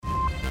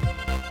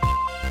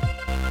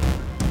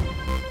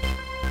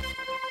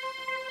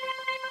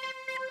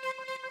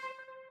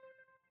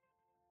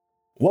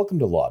Welcome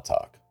to Law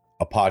Talk,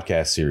 a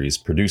podcast series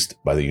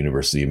produced by the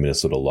University of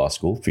Minnesota Law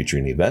School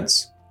featuring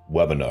events,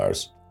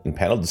 webinars, and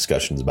panel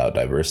discussions about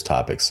diverse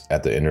topics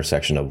at the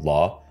intersection of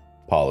law,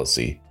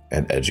 policy,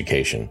 and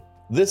education.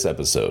 This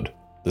episode,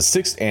 the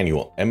 6th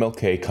annual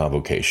MLK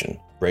Convocation,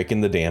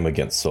 Breaking the Dam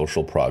Against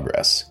Social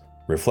Progress,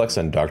 reflects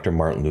on Dr.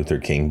 Martin Luther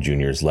King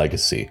Jr.'s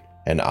legacy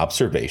and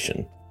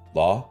observation.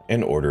 Law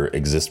and order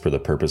exist for the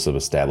purpose of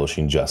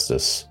establishing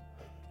justice,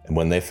 and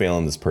when they fail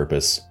in this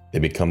purpose, they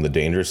become the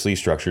dangerously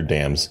structured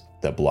dams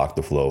that block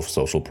the flow of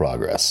social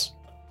progress.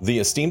 The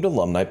esteemed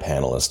alumni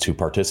panelists who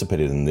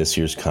participated in this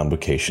year's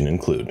convocation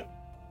include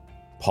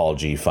Paul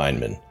G.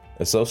 Feynman,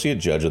 Associate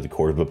Judge of the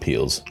Court of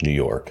Appeals, New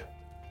York;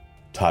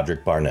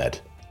 Todrick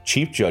Barnett,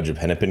 Chief Judge of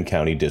Hennepin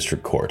County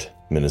District Court,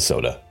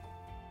 Minnesota;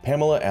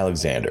 Pamela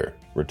Alexander,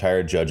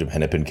 Retired Judge of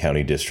Hennepin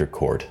County District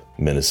Court,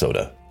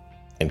 Minnesota;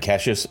 and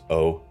Cassius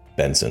O.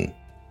 Benson,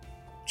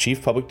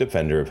 Chief Public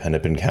Defender of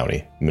Hennepin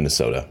County,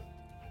 Minnesota.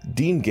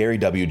 Dean Gary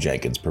W.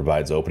 Jenkins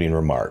provides opening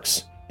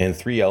remarks, and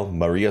 3L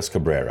Marias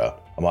Cabrera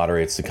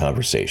moderates the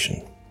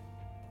conversation.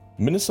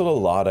 Minnesota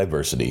Law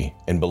Diversity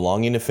and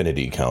Belonging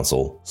Affinity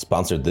Council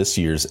sponsored this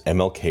year's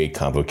MLK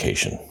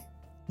Convocation.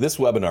 This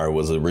webinar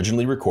was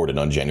originally recorded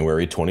on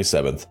January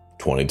 27th,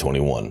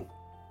 2021.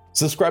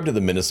 Subscribe to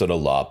the Minnesota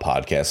Law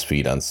podcast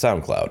feed on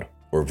SoundCloud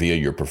or via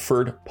your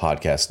preferred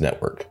podcast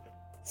network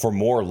for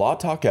more Law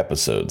Talk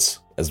episodes,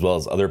 as well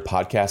as other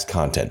podcast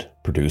content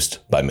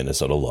produced by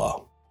Minnesota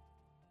Law.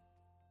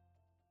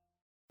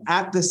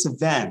 At this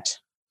event,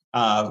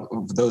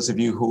 those of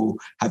you who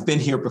have been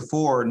here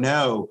before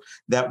know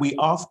that we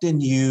often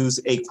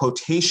use a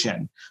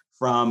quotation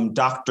from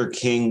Dr.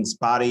 King's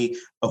body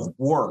of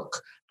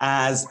work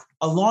as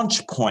a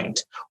launch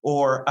point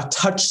or a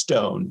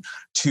touchstone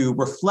to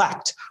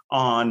reflect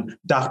on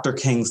Dr.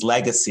 King's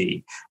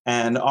legacy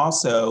and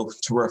also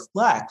to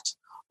reflect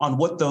on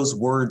what those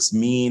words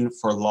mean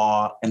for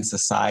law and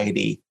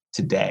society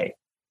today.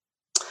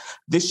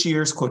 This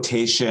year's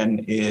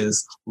quotation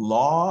is,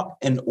 "Law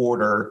and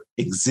order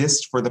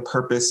exist for the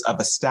purpose of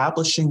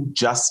establishing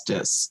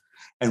justice,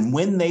 and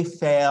when they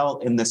fail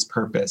in this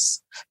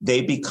purpose,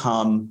 they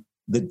become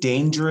the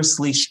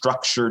dangerously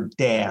structured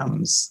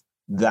dams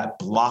that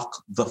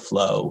block the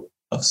flow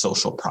of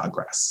social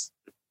progress."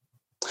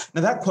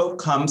 Now, that quote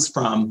comes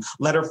from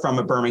a letter from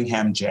a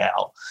Birmingham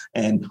jail,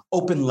 an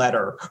open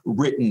letter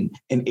written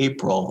in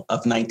April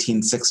of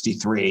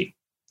 1963.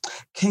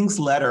 King's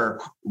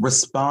letter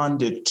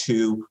responded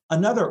to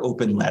another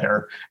open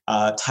letter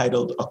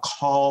titled "A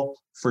Call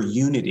for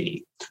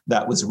Unity"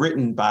 that was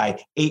written by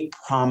 8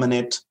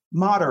 prominent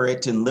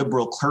moderate and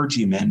liberal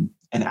clergymen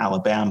in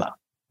Alabama.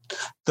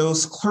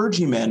 Those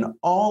clergymen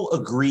all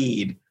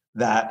agreed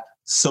that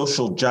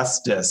social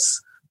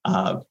justice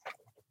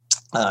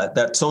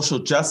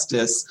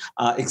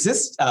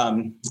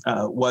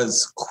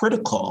was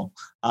critical,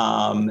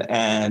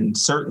 and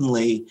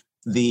certainly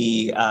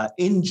the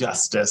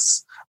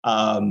injustice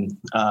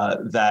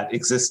that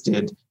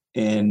existed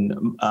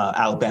in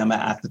Alabama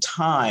at the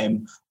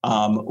time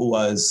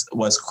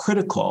was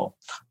critical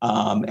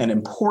and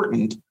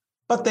important,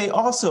 but they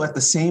also at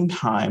the same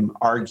time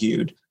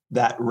argued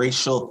that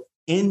racial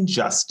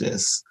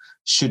injustice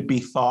should be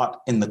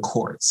fought in the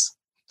courts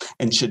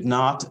and should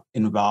not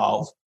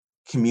involve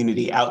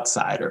community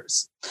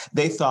outsiders.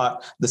 They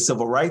thought the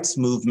civil rights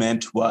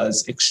movement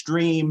was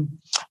extreme,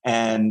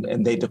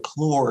 and they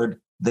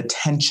deplored the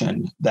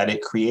tension that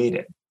it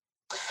created.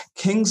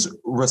 King's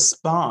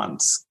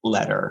response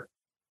letter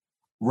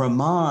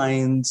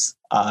reminds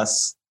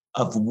us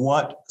of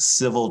what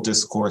civil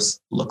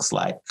discourse looks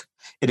like.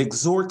 It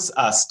exhorts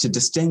us to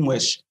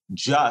distinguish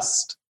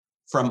just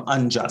from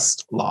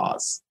unjust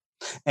laws.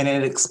 And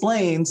it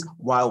explains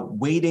why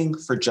waiting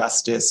for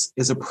justice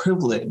is a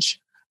privilege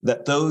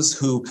that those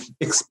who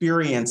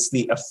experience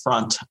the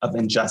affront of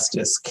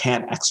injustice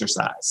can't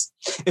exercise.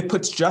 It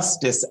puts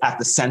justice at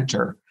the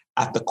center,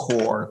 at the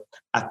core,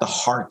 at the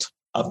heart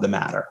of the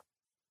matter.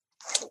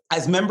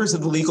 As members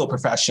of the legal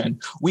profession,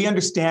 we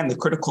understand the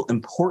critical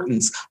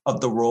importance of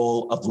the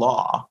role of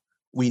law.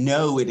 We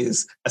know it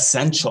is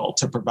essential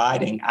to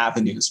providing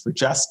avenues for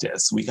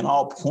justice. We can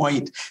all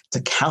point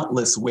to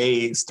countless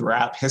ways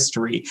throughout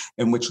history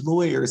in which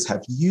lawyers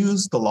have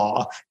used the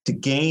law to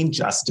gain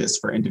justice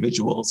for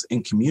individuals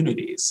and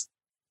communities.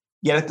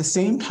 Yet at the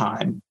same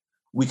time,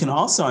 we can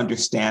also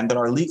understand that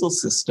our legal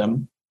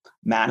system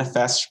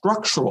manifests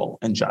structural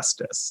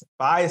injustice,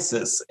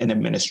 biases in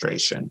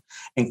administration,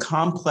 and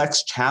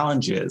complex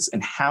challenges in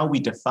how we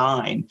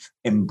define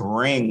and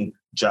bring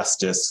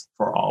justice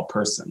for all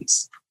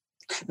persons.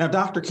 Now,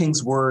 Dr.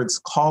 King's words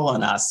call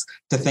on us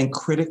to think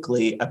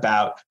critically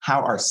about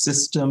how our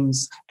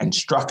systems and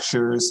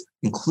structures,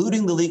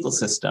 including the legal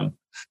system,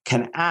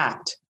 can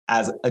act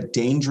as a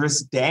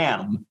dangerous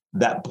dam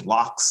that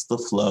blocks the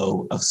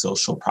flow of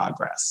social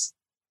progress.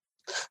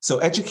 So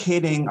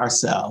educating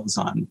ourselves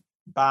on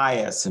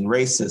bias and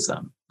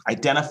racism,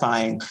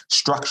 identifying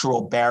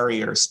structural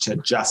barriers to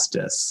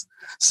justice,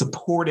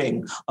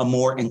 supporting a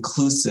more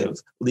inclusive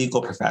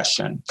legal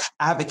profession,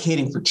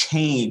 advocating for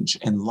change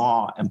in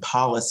law and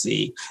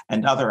policy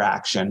and other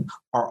action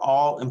are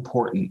all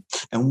important.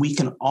 And we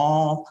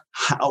all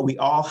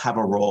have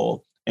a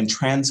role in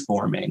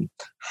transforming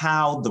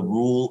how the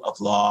rule of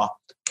law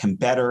can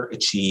better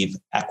achieve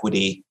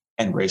equity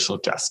and racial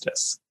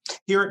justice.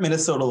 Here at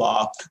Minnesota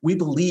Law, we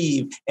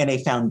believe in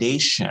a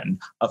foundation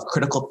of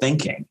critical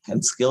thinking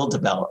and skill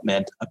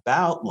development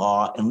about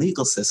law and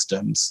legal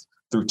systems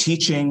through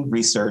teaching,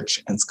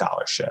 research, and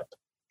scholarship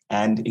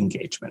and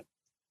engagement.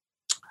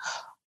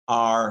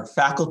 Our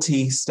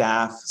faculty,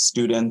 staff,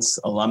 students,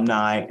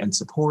 alumni, and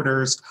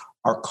supporters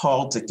are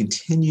called to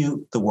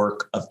continue the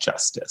work of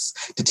justice,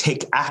 to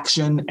take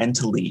action and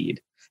to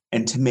lead,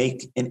 and to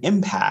make an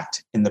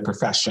impact in the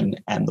profession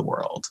and the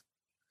world.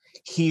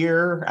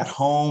 Here at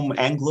home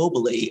and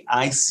globally,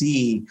 I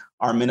see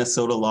our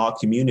Minnesota law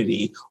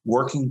community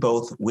working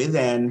both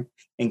within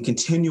and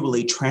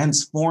continually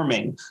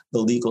transforming the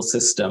legal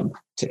system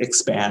to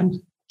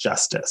expand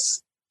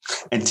justice.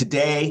 And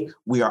today,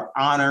 we are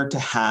honored to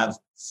have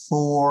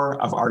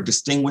 4 of our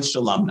distinguished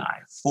alumni,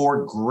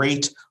 4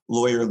 great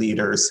lawyer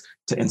leaders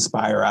to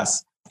inspire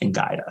us and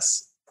guide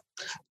us.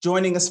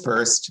 Joining us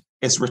first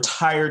is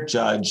retired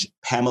Judge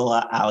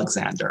Pamela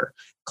Alexander,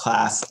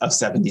 class of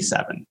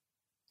 77.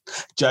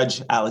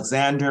 Judge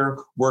Alexander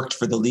worked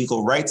for the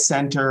Legal Rights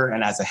Center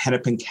and as a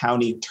Hennepin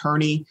County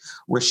attorney,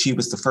 where she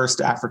was the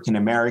first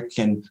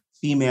African-American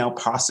female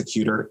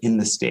prosecutor in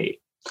the state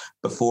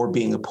before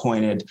being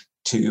appointed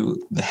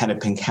to the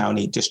Hennepin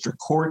County District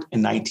Court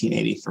in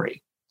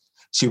 1983.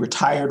 She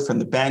retired from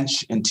the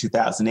bench in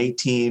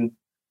 2018.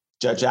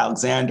 Judge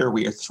Alexander,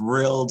 we are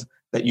thrilled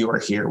that you are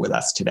here with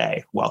us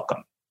today.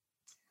 Welcome.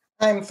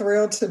 I'm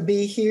thrilled to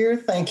be here.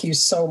 Thank you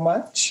so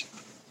much.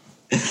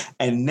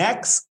 And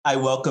next, I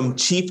welcome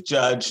Chief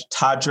Judge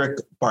Todrick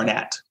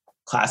Barnett,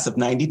 class of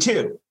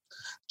 92.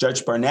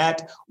 Judge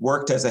Barnett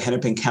worked as a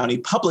Hennepin County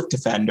public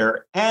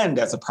defender and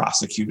as a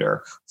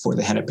prosecutor for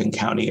the Hennepin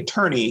County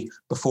attorney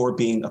before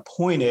being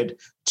appointed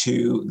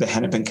to the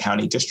Hennepin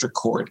County District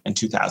Court in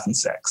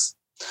 2006.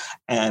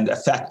 And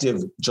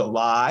effective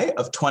July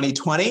of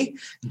 2020,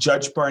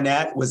 Judge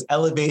Barnett was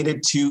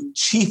elevated to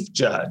Chief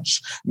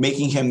Judge,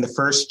 making him the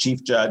first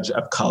Chief Judge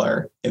of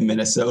color in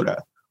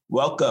Minnesota.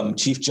 Welcome,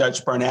 Chief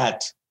Judge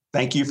Barnett.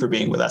 Thank you for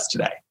being with us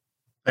today.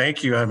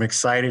 Thank you. I'm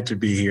excited to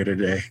be here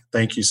today.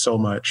 Thank you so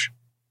much.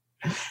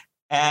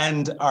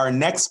 And our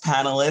next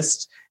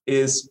panelist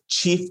is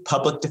Chief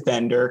Public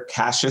Defender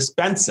Cassius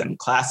Benson,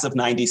 class of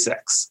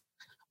 96.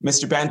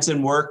 Mr.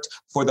 Benson worked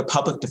for the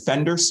Public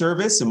Defender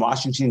Service in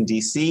Washington,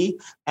 D.C.,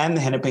 and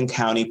the Hennepin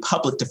County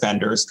Public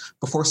Defenders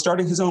before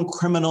starting his own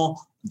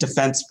criminal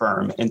defense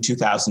firm in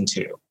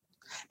 2002.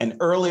 And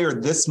earlier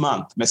this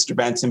month, Mr.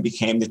 Benson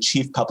became the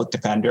Chief Public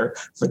Defender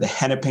for the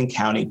Hennepin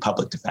County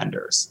Public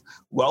Defenders.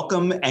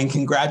 Welcome and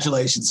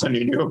congratulations on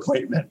your new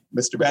appointment.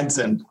 Mr.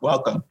 Benson,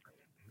 welcome.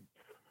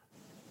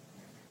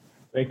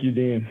 Thank you,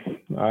 Dean.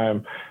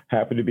 I'm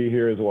happy to be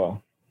here as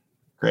well.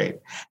 Great.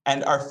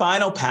 And our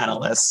final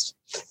panelist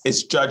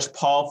is Judge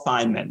Paul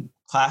Fineman,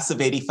 class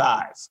of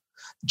 85.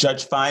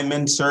 Judge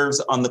Fineman serves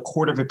on the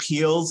Court of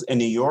Appeals in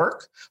New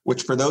York,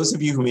 which for those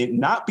of you who may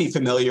not be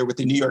familiar with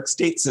the New York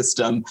state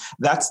system,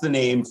 that's the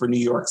name for New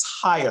York's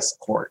highest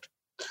court.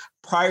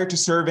 Prior to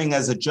serving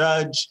as a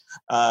judge,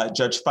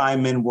 Judge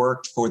Fineman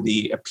worked for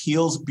the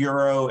Appeals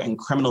Bureau and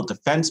Criminal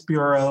Defense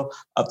Bureau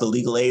of the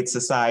Legal Aid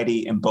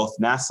Society in both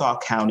Nassau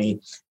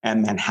County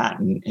and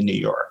Manhattan in New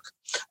York.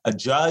 A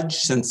judge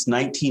since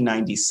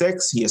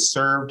 1996, he has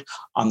served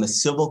on the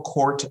Civil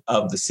Court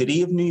of the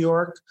City of New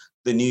York,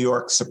 the New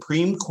York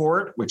Supreme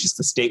Court, which is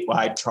the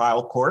statewide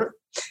trial court,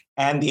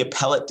 and the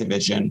Appellate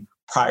Division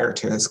prior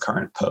to his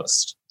current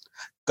post.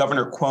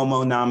 Governor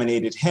Cuomo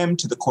nominated him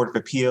to the Court of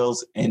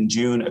Appeals in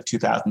June of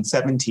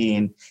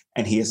 2017,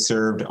 and he has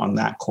served on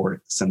that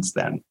court since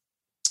then.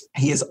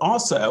 He is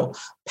also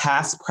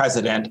past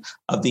president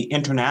of the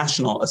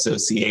International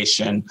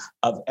Association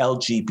of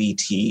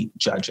LGBT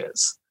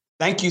Judges.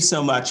 Thank you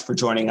so much for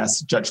joining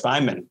us, Judge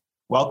Fineman.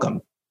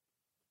 Welcome.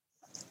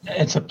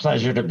 It's a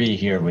pleasure to be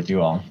here with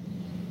you all.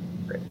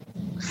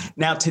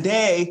 Now,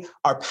 today,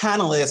 our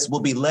panelists will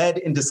be led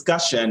in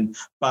discussion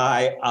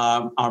by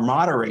our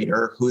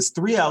moderator, who is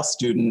 3L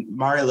student,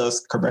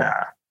 Marilos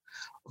Cabrera,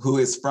 who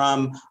is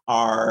from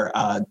our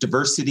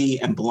Diversity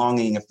and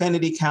Belonging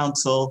Affinity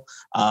Council.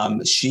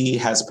 She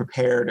has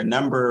prepared a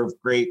number of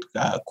great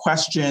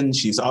questions.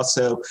 She's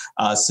also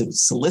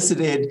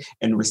solicited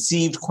and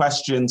received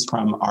questions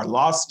from our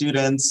law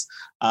students.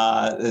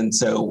 And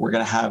so we're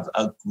going to have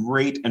a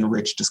great and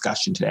rich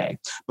discussion today.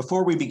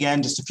 Before we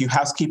begin, just a few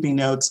housekeeping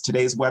notes.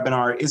 Today's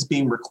webinar is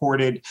being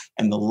recorded,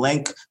 and the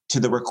link to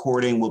the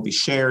recording will be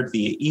shared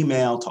via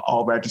email to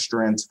all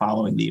registrants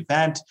following the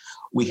event.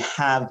 We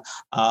have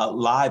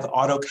live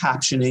auto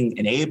captioning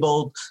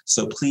enabled,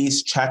 so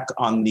please check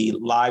on the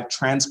live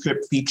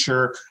transcript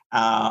feature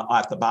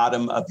at the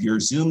bottom of your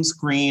Zoom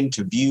screen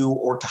to view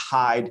or to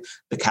hide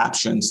the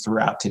captions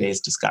throughout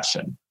today's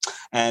discussion.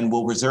 And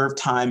we'll reserve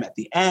time at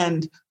the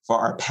end for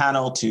our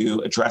panel to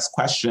address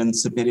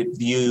questions submitted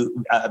via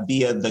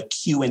the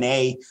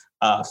Q&A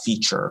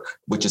feature,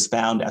 which is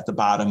found at the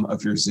bottom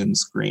of your Zoom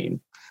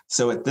screen.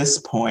 So at this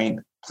point,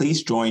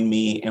 please join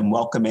me in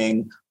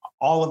welcoming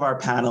all of our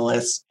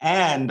panelists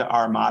and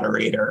our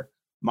moderator.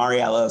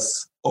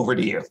 Marielys, over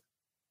to you.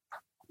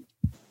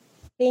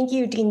 Thank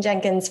you, Dean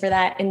Jenkins, for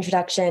that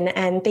introduction.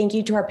 And thank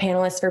you to our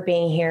panelists for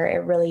being here.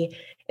 It really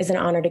is an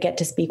honor to get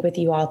to speak with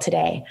you all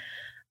today.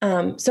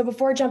 So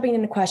before jumping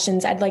into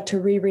questions, I'd like to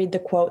reread the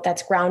quote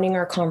that's grounding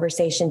our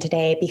conversation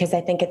today, because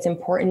I think it's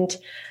important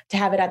to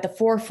have it at the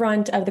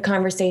forefront of the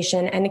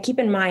conversation and to keep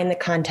in mind the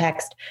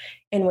context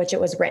in which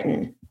it was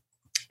written.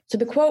 So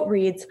the quote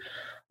reads,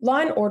 "Law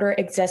and order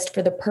exist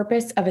for the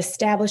purpose of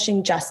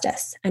establishing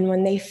justice, and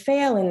when they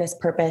fail in this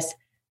purpose,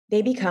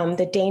 they become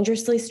the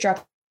dangerously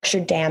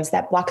structured dams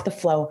that block the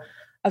flow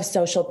of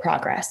social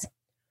progress."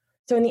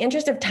 So in the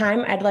interest of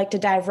time, I'd like to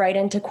dive right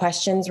into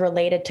questions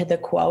related to the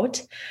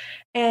quote.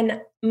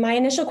 And my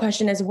initial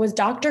question is, was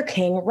Dr.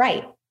 King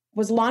right?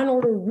 Was law and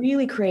order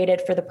really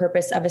created for the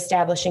purpose of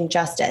establishing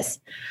justice?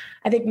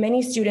 I think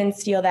many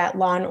students feel that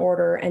law and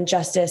order and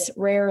justice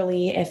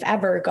rarely, if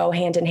ever, go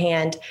hand in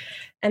hand.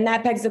 And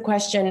that begs the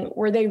question,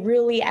 were they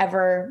really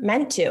ever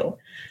meant to?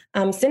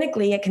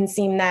 Cynically, it can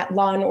seem that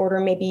law and order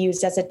may be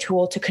used as a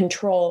tool to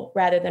control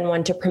rather than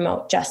one to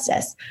promote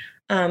justice.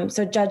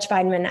 So Judge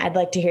Feidman, I'd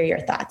like to hear your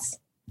thoughts.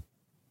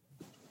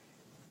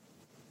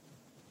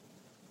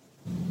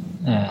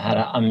 How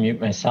to unmute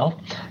myself.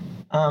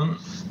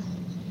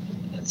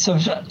 So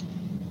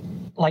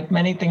like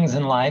many things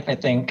in life, I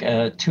think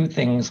two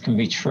things can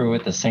be true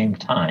at the same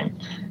time.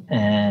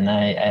 And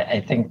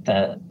I think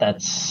that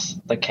that's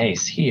the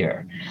case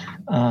here.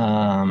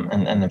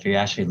 And if you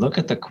actually look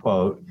at the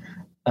quote,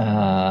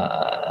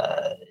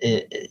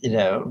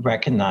 it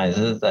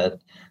recognizes that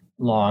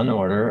law and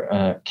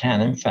order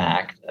can, in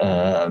fact,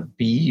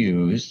 be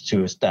used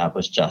to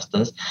establish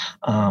justice.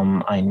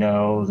 I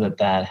know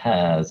that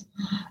has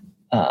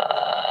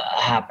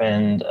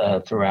happened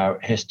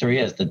throughout history,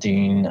 as the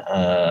dean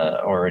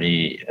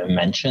already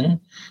mentioned,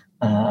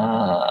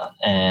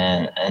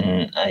 and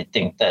I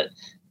think that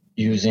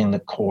using the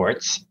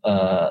courts,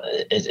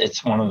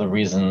 it's one of the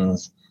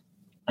reasons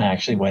I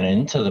actually went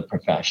into the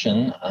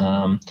profession.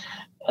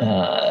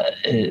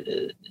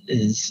 It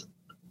is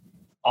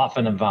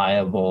often a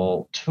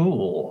viable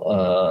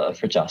tool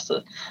for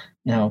justice.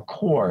 Now, of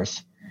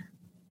course,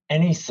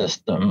 any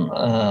system,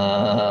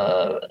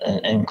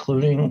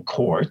 including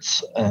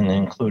courts and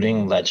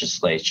including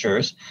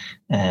legislatures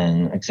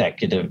and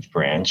executive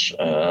branch,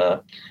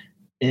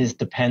 is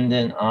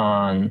dependent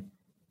on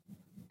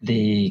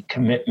the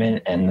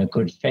commitment and the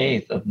good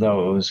faith of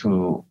those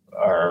who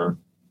are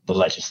the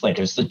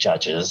legislators, the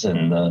judges,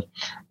 and the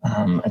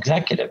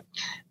executive.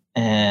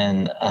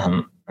 And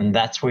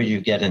that's where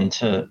you get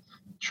into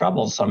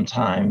trouble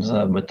sometimes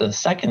with the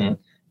second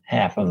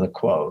half of the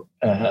quote,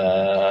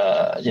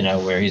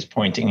 where he's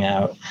pointing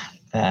out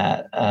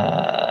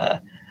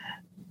that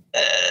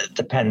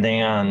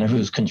depending on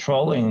who's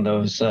controlling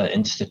those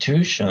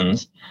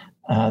institutions,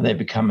 they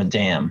become a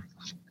dam.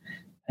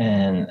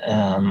 And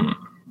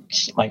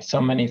like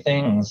so many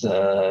things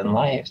in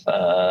life,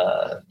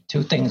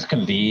 two things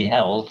can be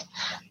held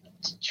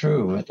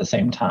true at the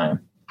same time.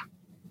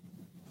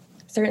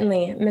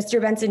 Certainly. Mr.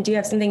 Benson, do you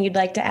have something you'd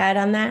like to add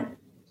on that?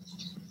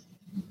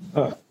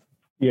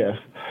 Yes.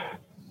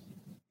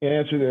 In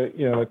answer to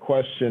the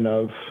question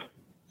of,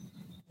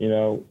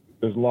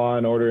 does law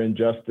and order and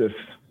justice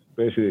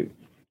basically,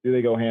 do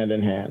they go hand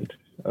in hand?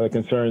 The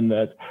concern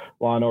that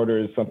law and order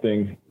is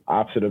something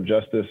opposite of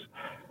justice.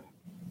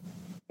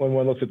 When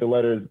one looks at the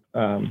letter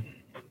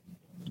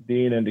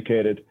Dean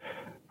indicated,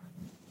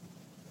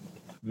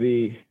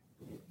 if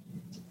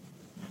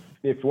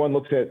one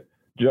looks at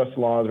just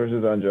laws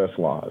versus unjust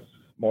laws,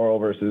 moral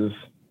versus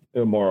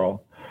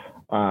immoral,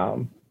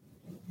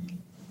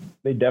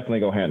 they definitely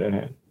go hand in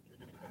hand.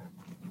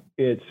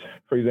 It's,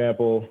 for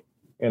example,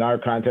 in our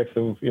context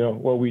of,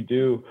 what we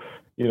do,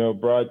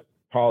 broad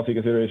policy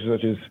considerations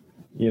such as,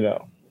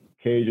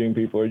 caging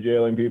people or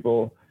jailing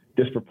people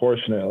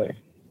disproportionately,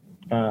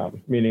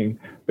 meaning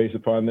based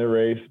upon their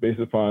race, based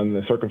upon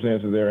the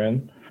circumstances they're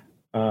in,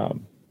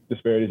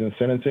 disparities in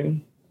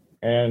sentencing.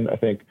 And I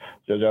think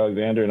Judge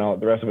Alexander and all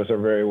the rest of us are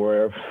very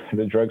aware of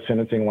the drug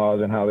sentencing laws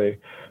and how they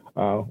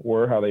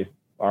were, how they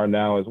are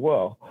now as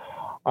well.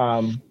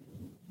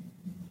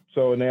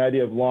 So in the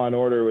idea of law and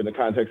order in the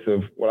context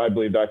of what I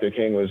believe Dr.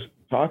 King was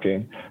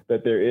talking,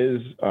 that there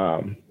is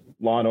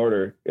law and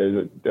order,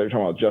 they're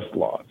talking about just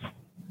laws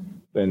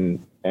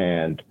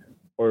and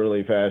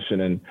orderly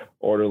fashion and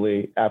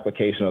orderly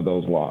application of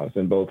those laws,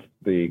 and both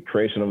the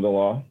creation of the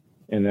law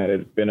in that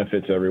it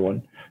benefits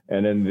everyone,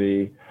 and then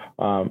the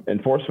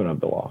enforcement of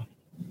the law.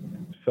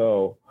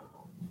 So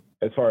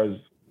as far as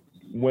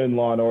when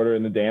law and order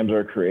and the dams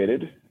are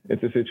created,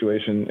 it's a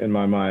situation in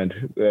my mind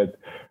that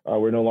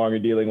we're no longer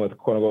dealing with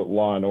quote unquote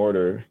law and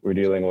order. We're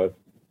dealing with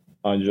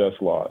unjust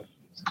laws.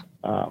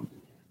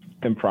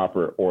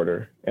 improper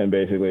order. And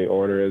basically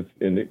order is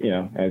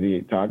as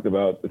he talked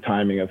about the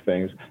timing of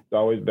things, it's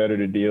always better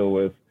to deal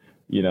with,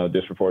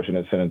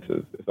 disproportionate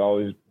sentences. It's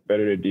always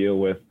better to deal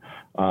with,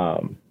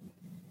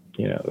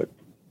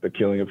 the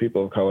killing of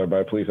people of color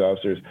by police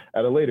officers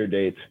at a later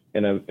date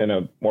in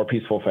a more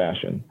peaceful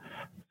fashion.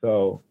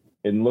 So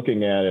in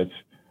looking at it,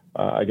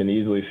 I can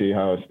easily see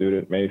how a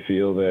student may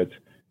feel that,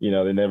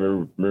 they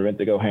never were meant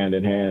to go hand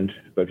in hand.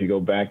 But if you go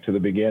back to the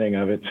beginning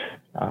of it,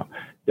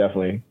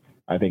 definitely,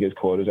 I think his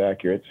quote is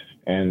accurate.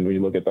 And when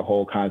you look at the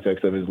whole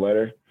context of his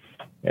letter,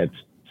 it's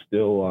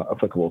still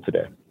applicable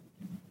today.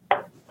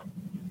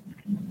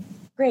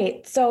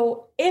 Great.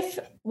 So if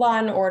law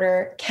and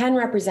order can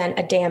represent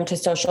a dam to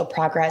social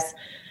progress,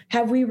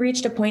 have we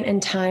reached a point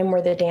in time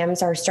where the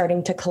dams are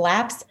starting to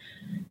collapse?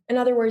 In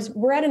other words,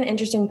 we're at an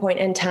interesting point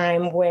in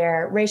time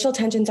where racial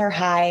tensions are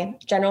high,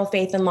 general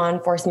faith in law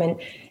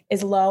enforcement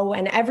is low,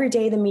 and every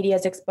day the media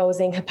is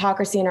exposing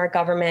hypocrisy in our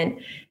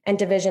government and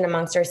division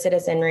amongst our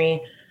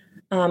citizenry.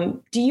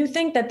 Do you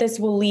think that this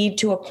will lead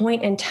to a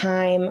point in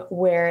time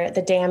where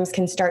the dams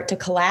can start to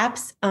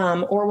collapse,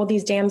 or will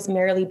these dams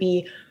merely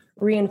be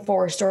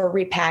reinforced or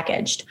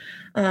repackaged?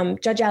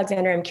 Judge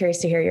Alexander, I'm curious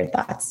to hear your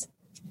thoughts.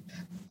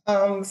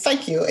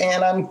 Thank you,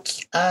 and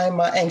I'm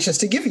anxious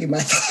to give you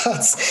my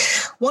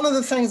thoughts. One of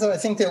the things that I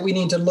think that we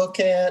need to look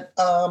at,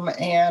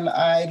 and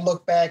I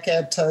look back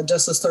at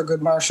Justice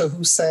Thurgood Marshall,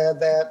 who said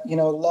that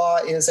law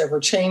is ever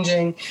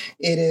changing.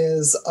 It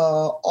is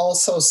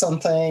also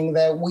something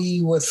that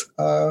we, with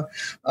a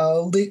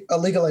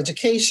legal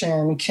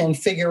education, can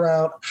figure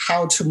out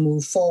how to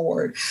move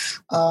forward.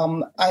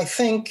 I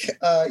think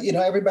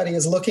everybody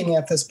is looking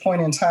at this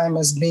point in time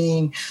as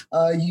being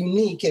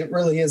unique. It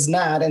really is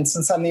not, and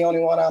since I'm the only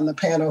one on the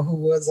panel who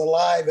was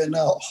alive and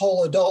a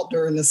whole adult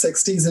during the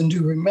 60s and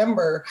do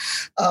remember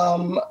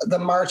the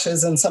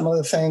marches and some of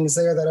the things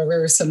there that are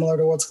very similar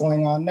to what's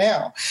going on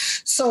now.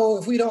 So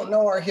if we don't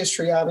know our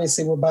history,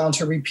 obviously we're bound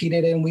to repeat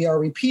it, and we are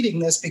repeating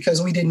this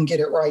because we didn't get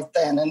it right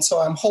then. And so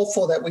I'm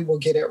hopeful that we will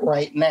get it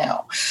right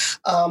now.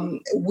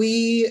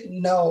 We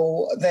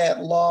know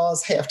that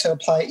laws have to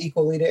apply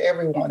equally to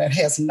everyone. It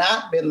has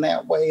not been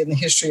that way in the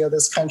history of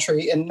this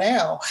country. And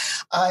now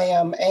I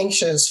am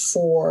anxious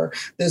for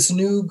this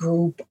new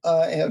group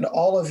and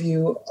all of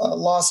you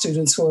law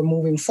students who are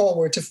moving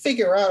forward to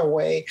figure out a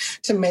way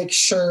to make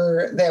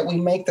sure that we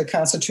make the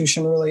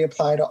Constitution really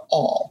apply to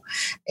all.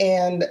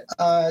 And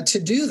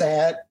to do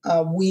that,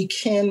 we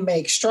can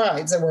make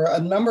strides. There were a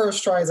number of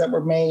strides that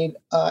were made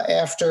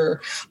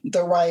after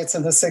the riots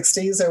in the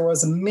 60s. There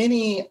was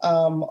many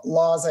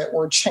laws that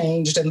were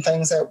changed and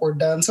things that were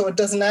done. So it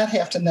does not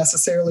have to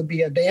necessarily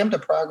be a dam to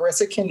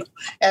progress. It can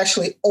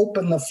actually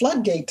open the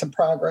floodgate to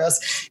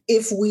progress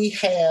if we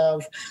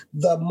have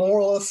the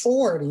moral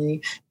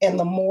authority and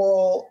the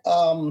moral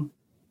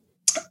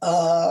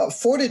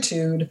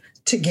fortitude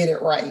to get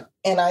it right.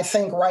 And I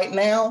think right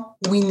now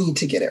we need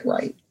to get it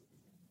right.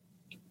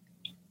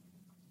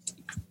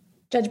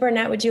 Judge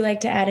Barnett, would you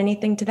like to add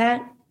anything to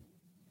that?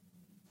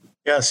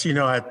 Yes,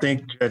 I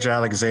think Judge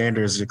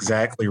Alexander is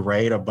exactly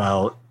right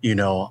about,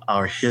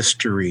 our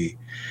history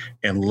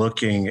and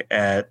looking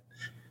at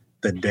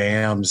the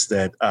dams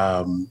that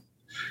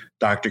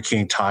Dr.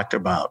 King talked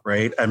about,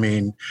 right? I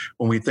mean,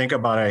 when we think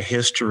about our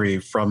history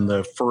from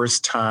the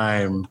first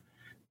time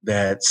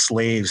that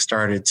slaves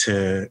started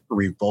to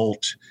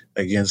revolt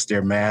against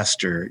their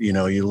master,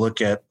 you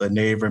look at the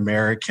Native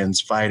Americans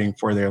fighting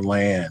for their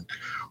land,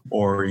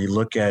 or you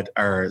look at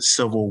our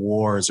civil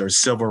wars or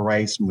civil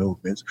rights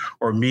movements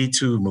or Me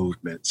Too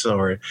movements,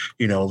 or,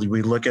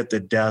 we look at the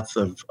death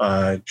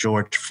of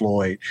George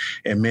Floyd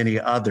and many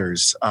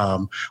others,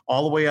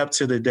 all the way up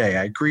to the day.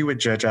 I agree with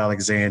Judge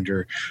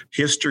Alexander.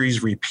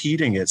 History's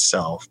repeating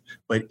itself,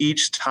 but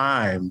each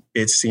time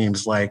it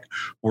seems like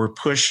we're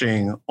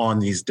pushing on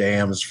these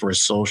dams for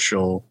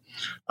social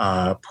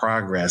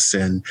progress.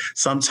 And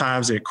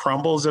sometimes it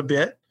crumbles a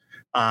bit.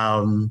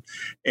 And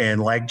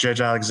like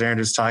Judge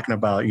Alexander is talking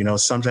about,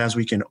 sometimes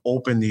we can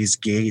open these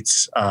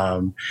gates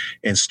and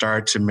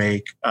start to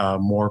make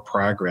more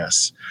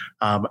progress.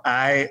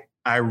 I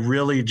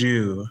really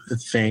do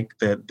think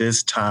that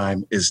this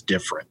time is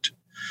different.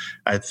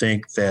 I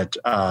think that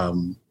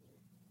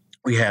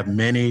we have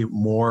many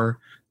more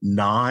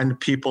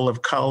non-people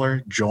of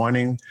color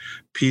joining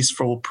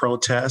peaceful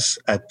protests.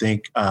 I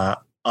think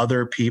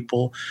other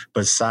people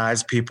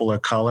besides people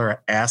of color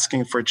are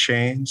asking for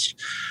change.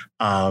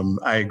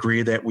 I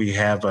agree that we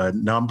have a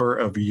number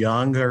of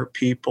younger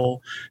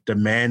people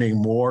demanding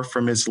more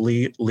from its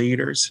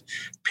leaders.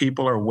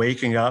 People are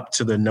waking up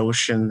to the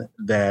notion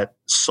that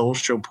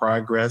social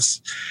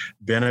progress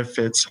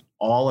benefits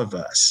all of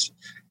us.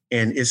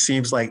 And it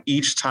seems like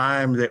each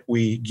time that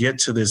we get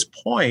to this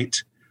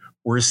point,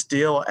 we're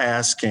still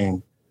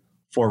asking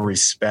for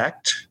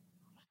respect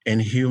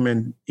and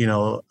human,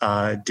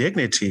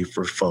 dignity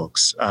for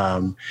folks.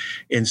 And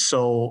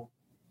so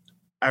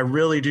I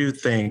really do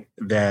think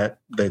that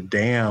the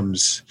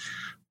dams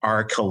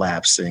are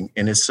collapsing,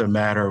 and it's a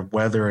matter of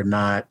whether or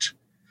not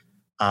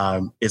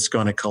it's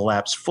going to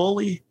collapse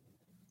fully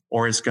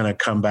or it's going to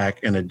come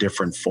back in a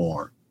different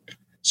form.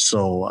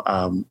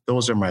 So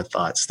those are my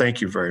thoughts.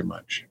 Thank you very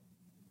much.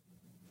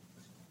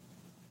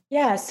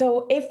 Yeah,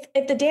 so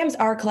if the dams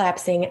are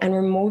collapsing and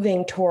we're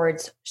moving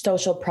towards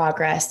social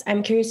progress,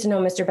 I'm curious to know,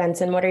 Mr.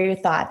 Benson, what are your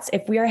thoughts?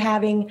 If we are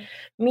having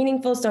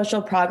meaningful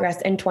social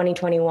progress in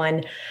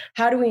 2021,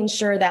 how do we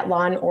ensure that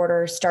law and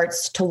order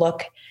starts to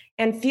look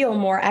and feel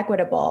more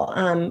equitable?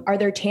 Are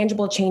there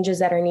tangible changes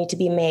that need to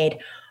be made?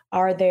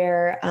 Are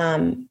there,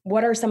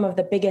 what are some of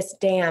the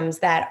biggest dams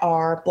that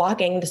are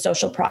blocking the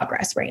social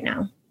progress right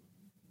now?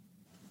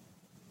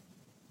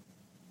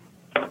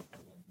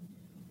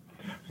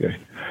 Okay.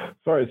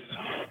 Sorry.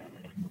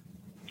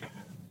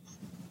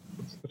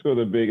 Let's go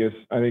to the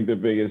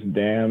biggest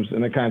dams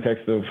in the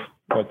context of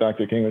what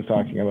Dr. King was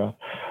talking about.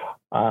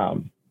 I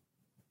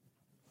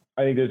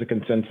think there's a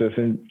consensus,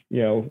 and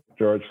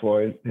George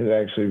Floyd has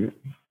actually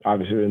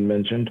obviously been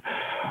mentioned.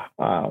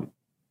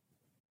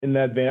 In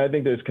that vein, I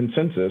think there's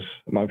consensus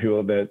among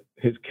people that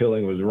his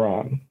killing was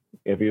wrong.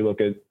 If you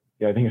look at,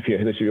 I think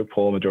if you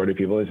poll a majority of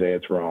people, they say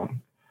it's wrong.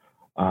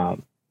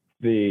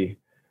 The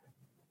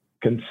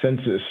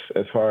consensus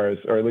as far as,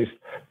 or at least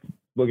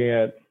looking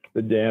at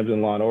the dams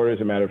and law and order, is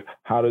a matter of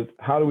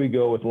how do we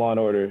go with law and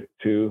order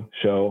to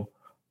show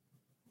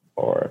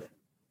or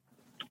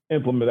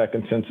implement that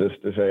consensus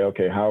to say,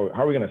 okay, how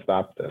are we going to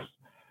stop this?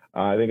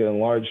 I think in a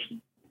large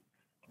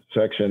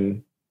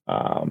section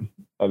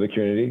of the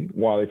community,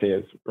 while they say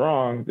it's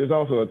wrong, there's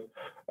also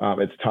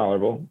it's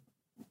tolerable.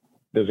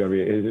 There's going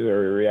to be a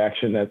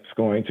reaction that's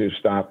going to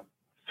stop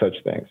such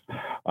things.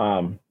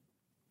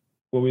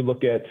 When we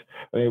look at,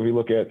 if we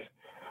look at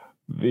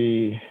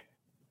the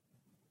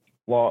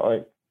law,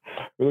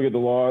 we look at the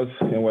laws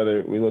and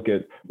whether we look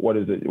at what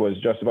is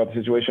just about the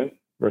situation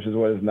versus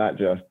what is not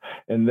just.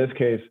 In this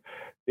case,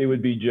 it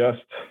would be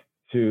just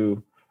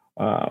to,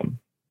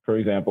 for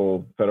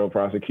example, federal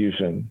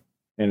prosecution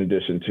in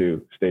addition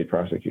to state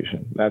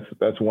prosecution.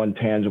 That's one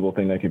tangible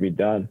thing that could be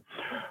done.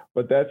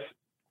 But that's,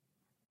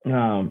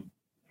 I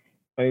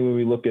think when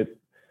we look at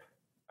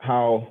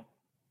how,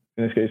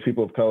 in this case,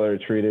 people of color are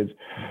treated,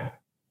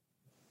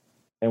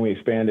 and we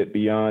expand it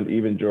beyond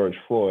even George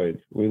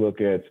Floyd, we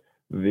look at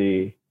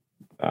the,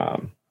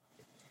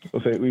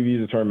 we'll say we've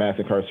used the term mass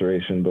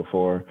incarceration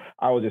before.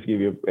 I will just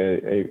give you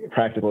a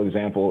practical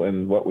example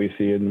in what we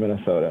see in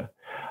Minnesota.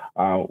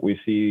 We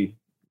see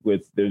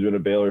there's been a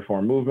bail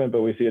reform movement,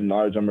 but we see a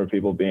large number of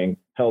people being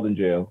held in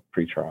jail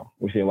pre-trial.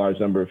 We see a large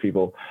number of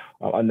people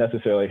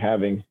unnecessarily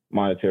having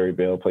monetary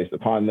bail placed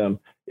upon them.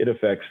 It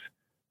affects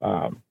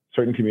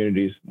certain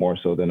communities more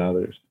so than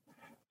others.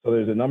 So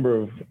there's a number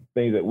of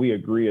things that we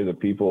agree as a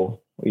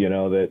people,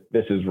 that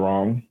this is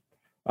wrong.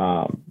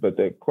 But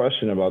the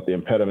question about the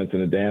impediments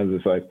and the dams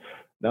is like,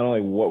 not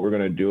only what we're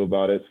going to do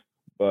about it,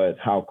 but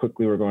how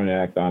quickly we're going to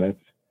act on it,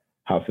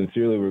 how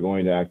sincerely we're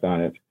going to act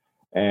on it,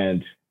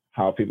 and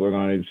how people are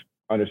going to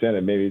understand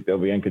that maybe they'll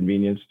be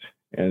inconvenienced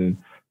in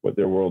what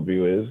their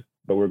worldview is.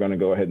 But we're going to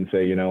go ahead and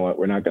say, you know what,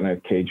 we're not going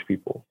to cage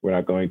people. We're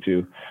not going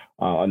to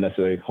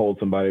unnecessarily hold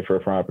somebody for a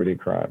property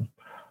crime.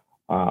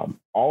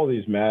 All of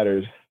these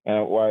matters.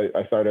 And why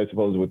I started, I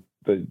suppose, with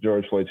the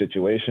George Floyd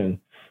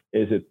situation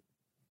is that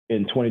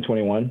in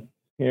 2021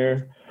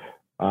 here,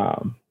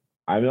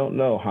 I don't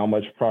know how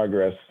much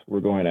progress we're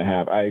going to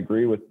have. I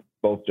agree with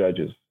both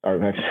judges, or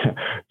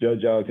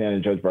Judge Alexander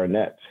and Judge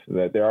Barnett,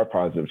 that there are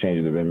positive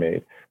changes that have been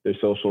made.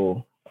 There's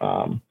social,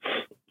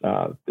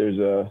 there's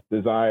a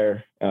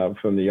desire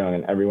from the young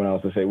and everyone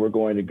else to say, we're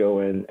going to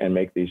go in and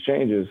make these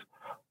changes,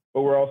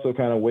 but we're also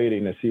kind of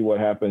waiting to see what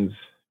happens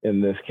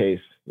in this case,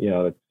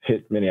 that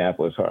hit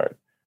Minneapolis hard.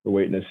 We're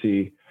waiting to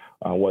see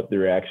what the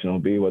reaction will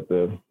be, what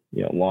the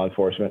law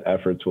enforcement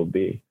efforts will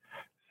be.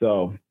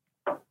 So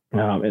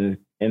in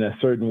a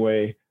certain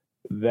way,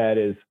 that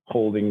is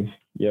holding,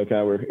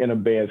 we're in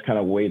abeyance, kind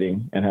of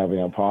waiting and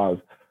having a pause.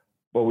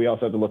 But we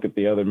also have to look at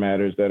the other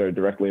matters that are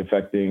directly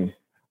affecting,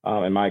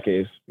 in my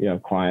case,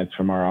 clients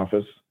from our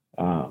office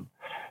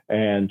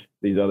and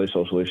these other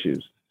social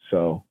issues.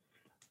 So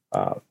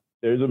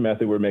there's a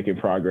method we're making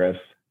progress.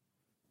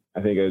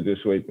 I think I'll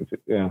just wait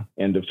until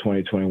end of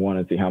 2021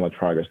 and see how much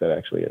progress that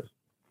actually is.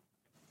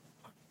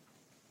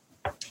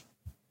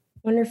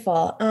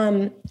 Wonderful.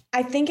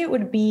 I think it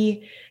would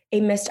be a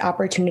missed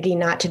opportunity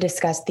not to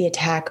discuss the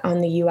attack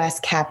on the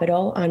U.S.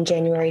 Capitol on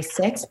January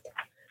 6th.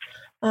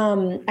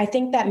 I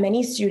think that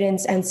many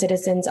students and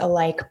citizens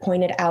alike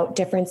pointed out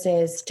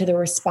differences to the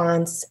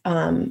response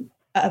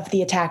of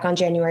the attack on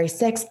January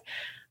 6th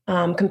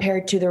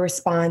compared to the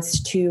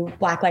response to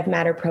Black Lives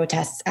Matter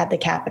protests at the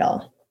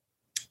Capitol.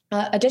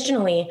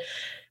 Additionally,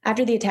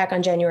 after the attack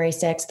on January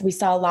 6th, we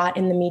saw a lot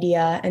in the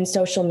media and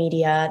social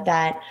media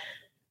that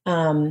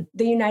the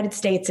United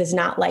States is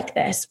not like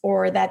this,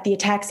 or that the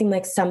attack seemed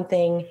like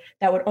something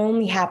that would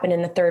only happen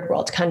in a third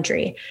world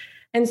country.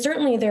 And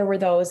certainly there were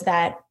those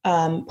that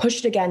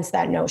pushed against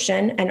that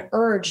notion and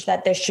urged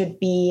that there should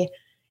be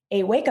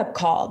a wake-up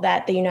call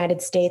that the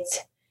United States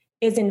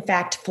is in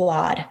fact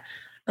flawed.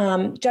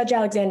 Judge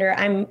Alexander,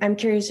 I'm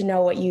curious to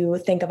know what you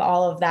think of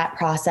all of that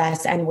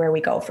process and where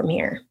we go from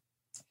here.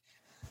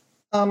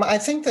 I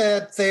think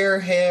that there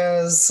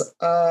has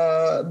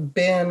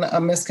been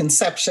a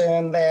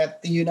misconception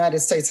that the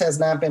United States has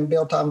not been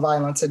built on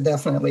violence. It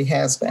definitely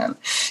has been.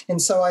 And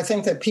so I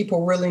think that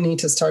people really need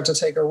to start to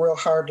take a real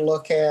hard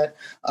look at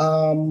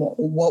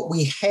what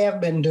we have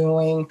been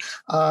doing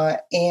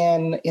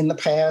and in the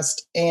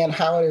past and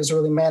how it is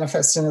really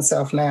manifesting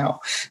itself now.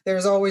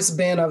 There's always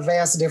been a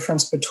vast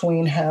difference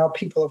between how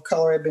people of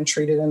color have been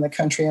treated in the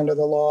country under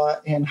the law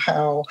and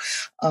how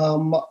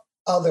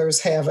others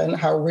haven't,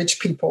 how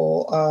rich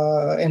people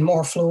and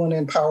more affluent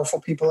and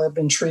powerful people have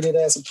been treated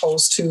as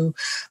opposed to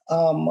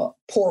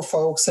poor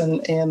folks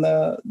and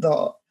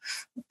the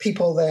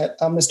people that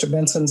Mr.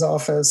 Benson's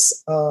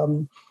office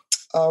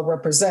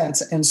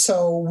represents. And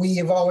so we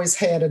have always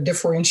had a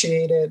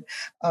differentiated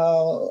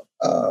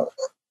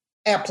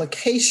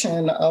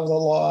application of the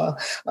law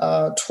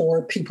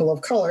toward people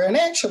of color. And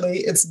actually,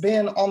 it's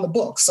been on the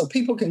books. So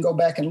people can go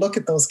back and look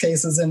at those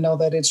cases and know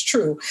that it's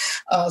true.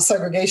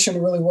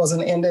 Segregation really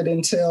wasn't ended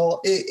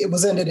until it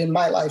was ended in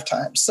my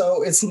lifetime.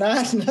 So it's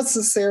not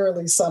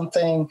necessarily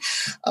something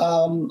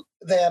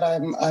that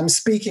I'm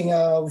speaking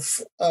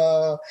of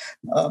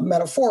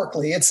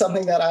metaphorically. It's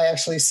something that I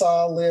actually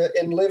saw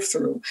and lived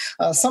through.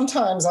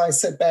 Sometimes I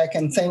sit back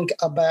and think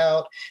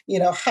about,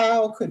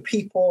 how could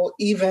people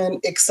even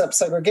accept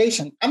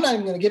segregation? I'm not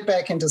even going to get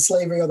back into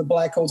slavery or the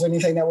Black codes or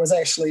anything that was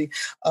actually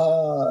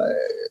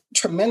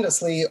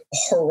tremendously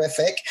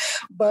horrific.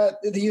 But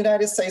the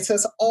United States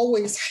has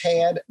always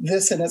had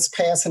this in its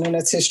past and in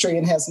its history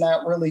and has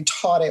not really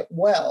taught it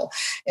well.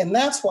 And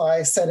that's why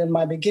I said in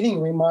my beginning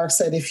remarks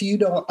that if you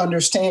don't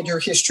understand your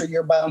history,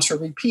 you're bound to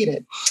repeat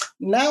it.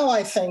 Now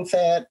I think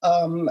that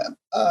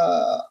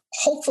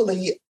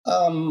hopefully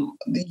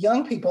the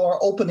young people are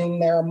opening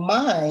their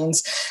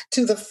minds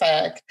to the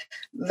fact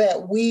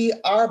that we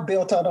are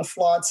built on a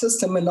flawed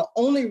system. And the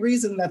only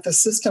reason that the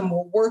system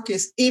will work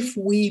is if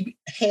we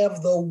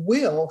have the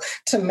will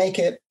to make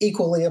it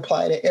equally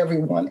apply to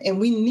everyone.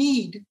 And we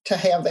need to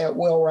have that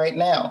will right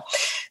now.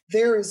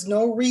 There is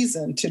no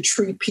reason to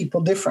treat people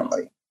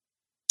differently.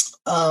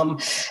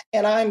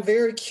 And I'm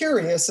very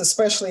curious,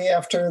 especially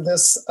after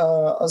this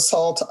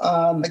assault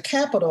on the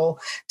Capitol,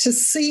 to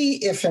see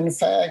if, in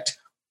fact,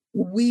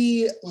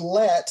 we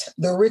let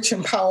the rich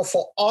and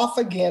powerful off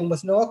again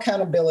with no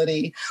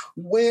accountability,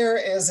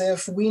 whereas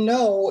if we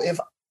know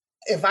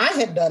if I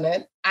had done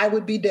it, I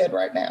would be dead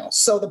right now.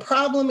 So the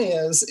problem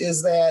is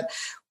that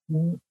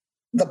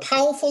the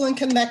powerful and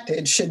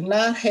connected should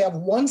not have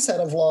one set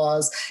of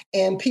laws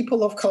and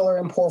people of color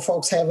and poor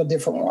folks have a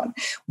different one.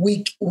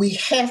 We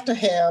have to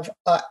have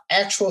an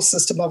actual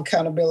system of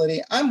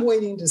accountability. I'm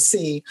waiting to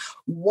see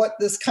what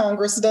this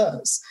Congress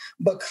does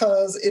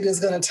because it is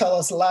going to tell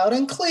us loud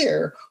and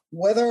clear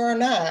whether or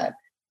not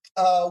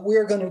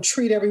we're going to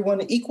treat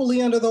everyone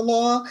equally under the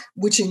law,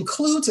 which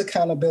includes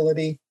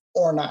accountability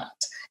or not.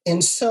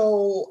 And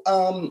so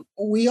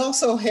we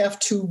also have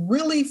to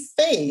really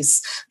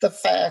face the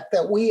fact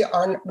that we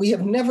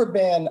have never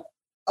been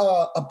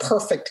a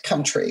perfect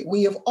country.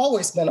 We have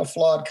always been a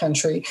flawed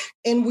country,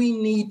 and we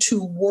need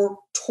to work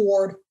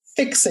toward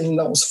fixing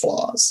those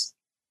flaws.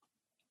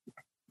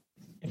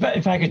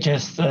 If I could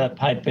just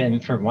pipe in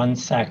for 1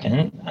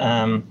 second,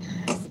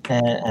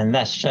 and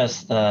that's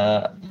just,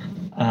 I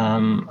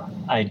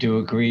do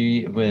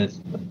agree with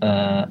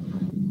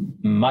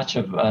much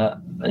of,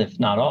 if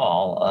not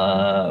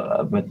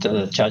all, what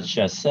the judge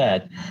just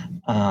said.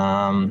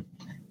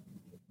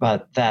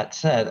 But that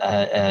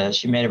said,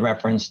 she made a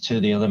reference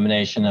to the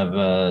elimination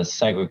of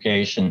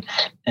segregation,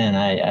 and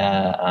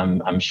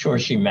I'm sure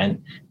she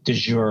meant de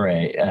jure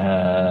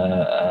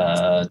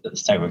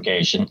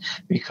segregation,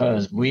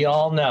 because we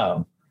all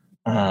know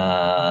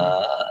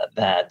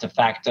that de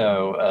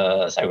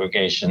facto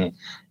segregation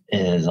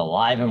is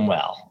alive and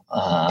well.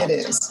 It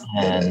is.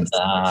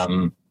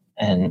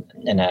 And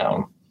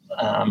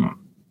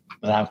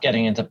without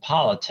getting into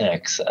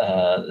politics,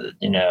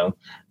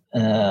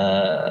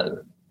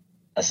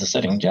 as a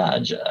sitting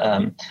judge,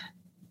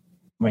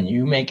 when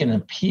you make an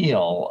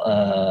appeal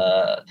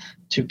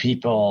to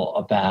people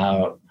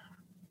about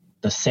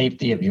the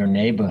safety of your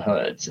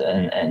neighborhoods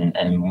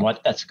and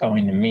what that's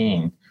going to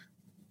mean,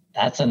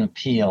 that's an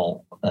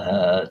appeal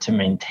to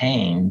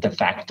maintain de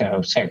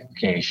facto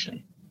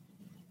segregation.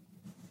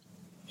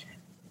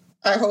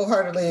 I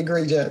wholeheartedly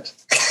agree, Judge.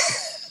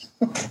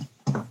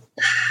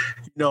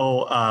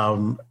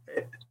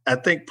 I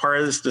think part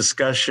of this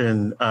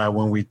discussion,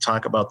 when we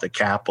talk about the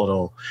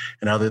Capitol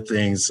and other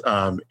things,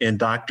 in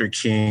Dr.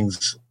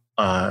 King's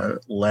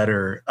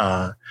letter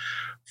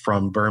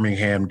from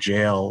Birmingham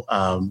jail,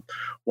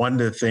 one of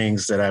the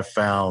things that I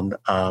found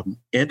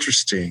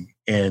interesting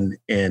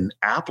and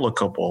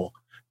applicable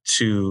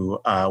to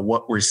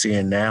what we're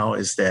seeing now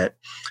is that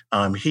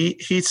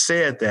he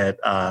said that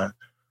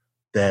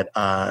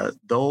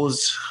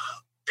those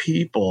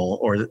people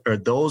or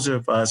those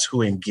of us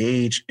who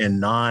engage in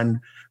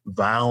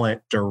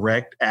non-violent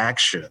direct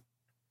action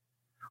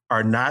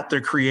are not the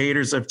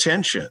creators of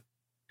tension.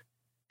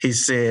 He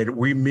said,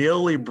 we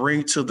merely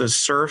bring to the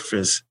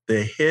surface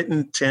the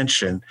hidden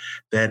tension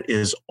that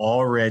is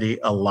already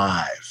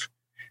alive.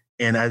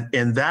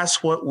 And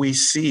that's what we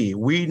see.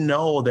 We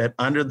know that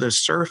under the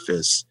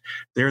surface,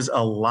 there's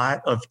a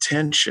lot of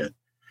tension.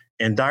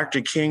 And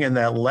Dr. King in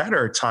that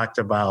letter talked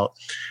about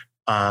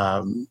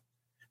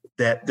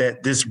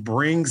that this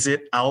brings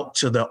it out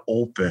to the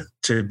open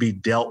to be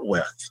dealt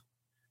with.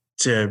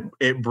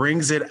 It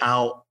brings it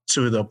out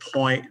to the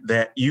point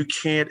that you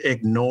can't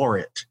ignore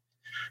it.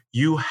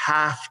 You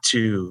have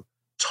to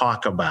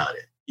talk about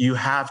it. You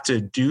have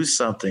to do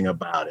something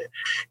about it.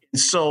 And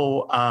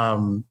so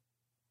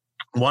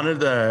one of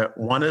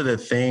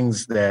the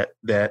things that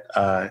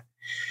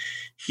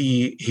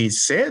he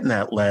said in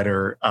that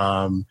letter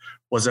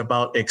was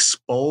about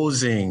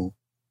exposing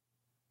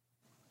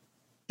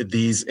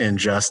these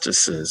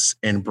injustices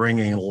and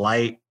bringing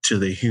light to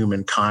the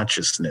human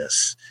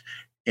consciousness.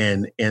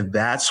 And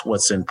that's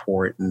what's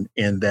important,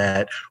 in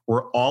that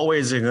we're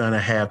always going to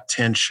have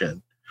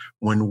tension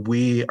when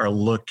we are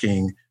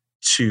looking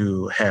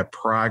to have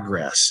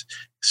progress,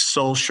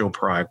 social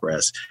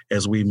progress,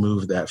 as we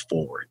move that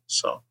forward.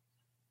 So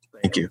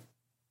thank you.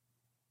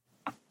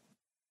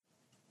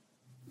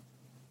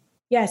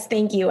 Yes,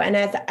 thank you. And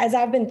as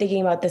I've been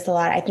thinking about this a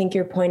lot, I think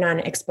your point on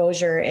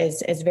exposure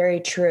is very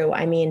true.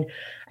 I mean,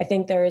 I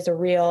think there is a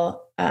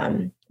real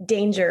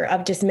danger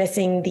of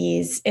dismissing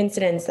these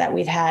incidents that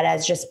we've had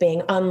as just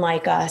being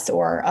unlike us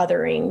or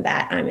othering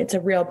that. It's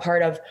a real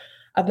part of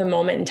the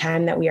moment in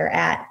time that we are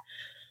at.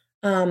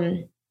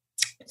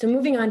 So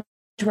moving on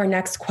to our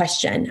next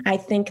question, I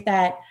think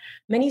that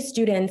many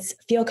students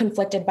feel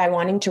conflicted by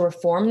wanting to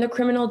reform the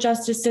criminal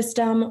justice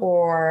system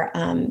or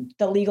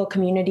the legal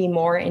community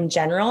more in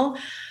general,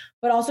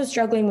 but also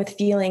struggling with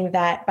feeling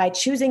that by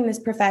choosing this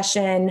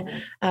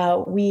profession,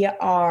 we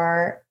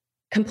are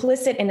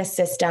complicit in a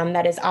system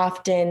that is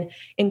often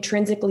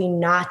intrinsically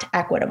not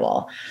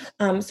equitable.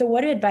 So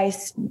what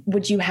advice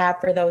would you have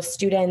for those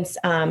students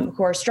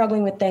who are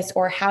struggling with this,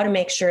 or how to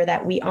make sure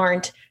that we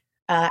aren't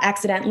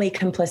accidentally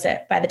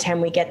complicit by the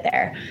time we get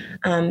there?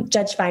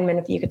 Judge Feinman,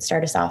 if you could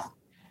start us off.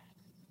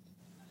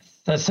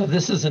 So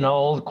this is an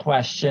old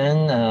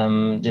question,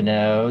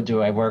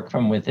 do I work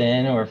from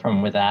within or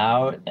from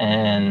without?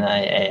 And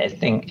I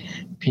think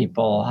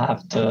people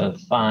have to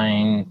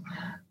find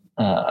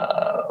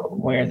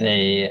where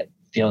they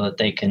feel that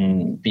they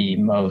can be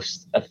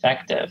most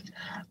effective.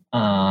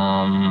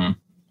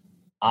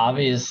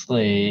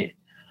 Obviously,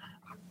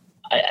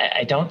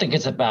 I don't think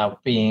it's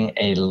about being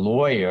a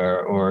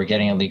lawyer or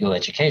getting a legal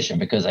education,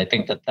 because I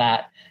think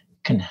that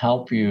can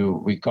help you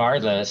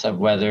regardless of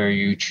whether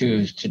you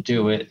choose to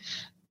do it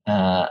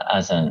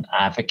as an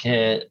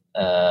advocate,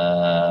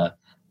 with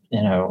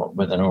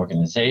an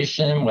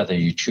organization, whether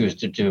you choose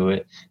to do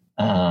it,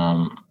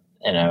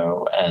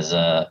 as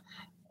a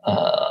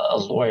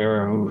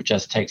lawyer who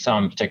just takes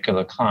on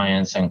particular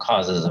clients and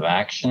causes of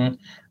action,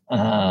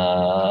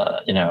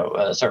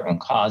 certain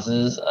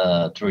causes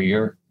through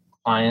your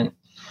client,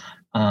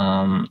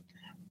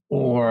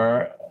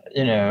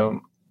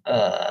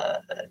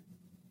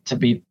 to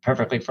be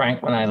perfectly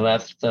frank, when I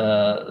left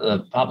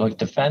the public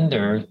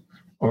defender,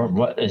 or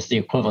what is the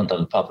equivalent of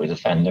the public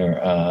defender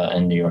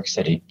in New York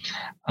City,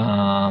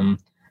 I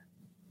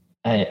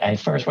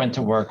first went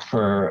to work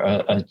for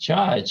a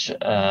judge,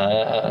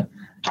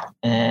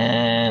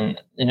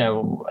 and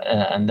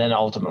then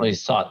ultimately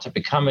sought to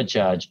become a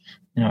judge.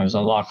 I was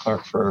a law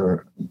clerk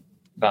for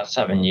about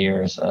 7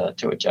 years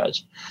to a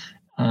judge.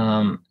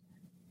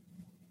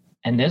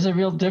 And there's a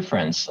real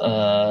difference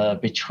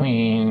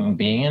between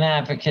being an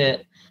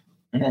advocate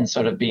and then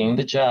sort of being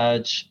the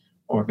judge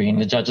or being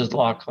the judge's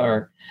law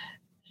clerk.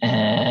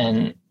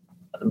 And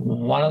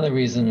one of the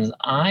reasons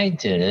I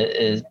did it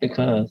is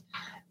because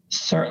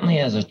certainly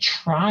as a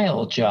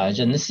trial judge,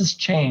 and this has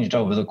changed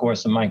over the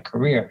course of my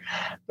career,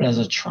 but as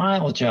a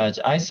trial judge,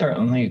 I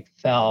certainly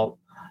felt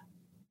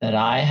that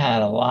I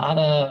had a lot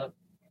of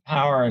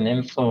power and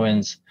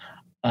influence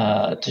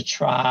to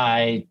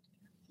try,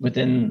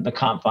 within the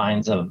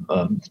confines of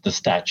the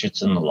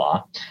statutes and the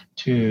law,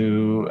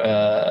 to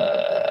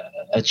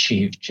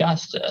achieve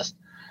justice.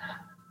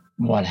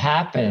 What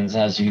happens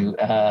as you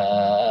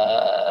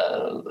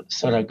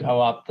sort of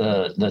go up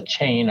the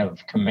chain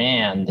of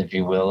command, if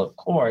you will, of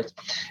course,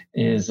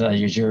 is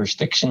your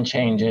jurisdiction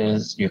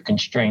changes, your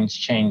constraints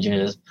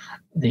changes,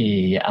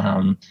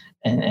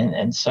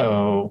 and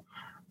so,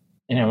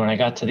 when I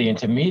got to the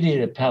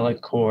intermediate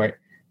appellate court,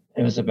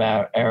 it was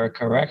about error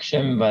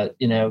correction, but,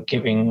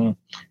 giving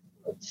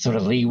sort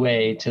of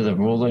leeway to the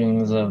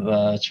rulings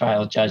of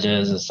trial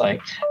judges. It's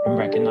like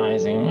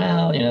recognizing,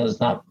 there's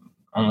not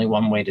only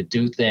one way to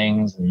do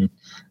things, and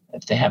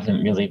if they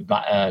haven't really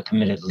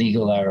committed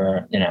legal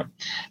error,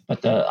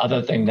 But the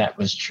other thing that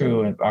was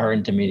true of our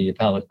intermediate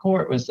appellate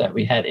court was that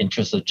we had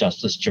interest of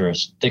justice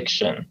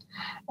jurisdiction.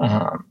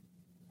 Now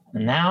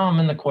I'm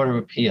in the Court of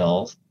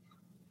Appeals.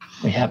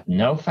 We have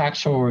no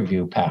factual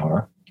review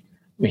power.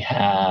 We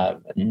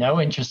have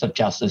no interest of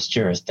justice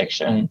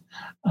jurisdiction.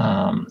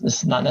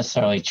 This is not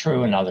necessarily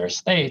true in other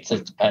states.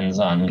 It depends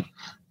on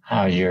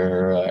how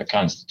your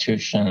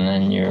constitution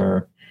and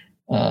your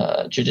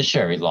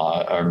judiciary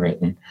law are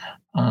written.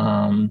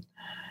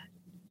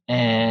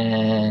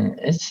 And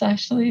it's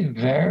actually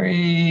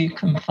very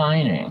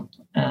confining.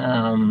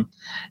 And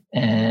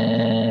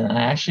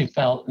I actually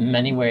felt in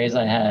many ways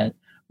I had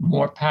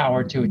more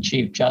power to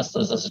achieve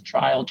justice as a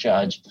trial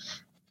judge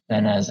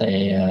than as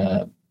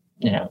a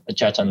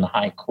judge on the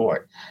high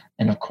court.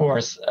 And of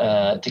course,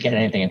 to get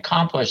anything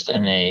accomplished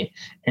in a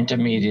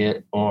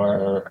intermediate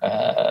or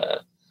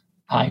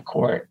high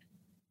court,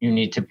 you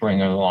need to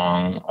bring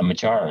along a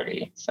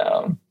majority.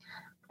 So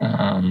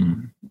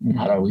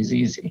not always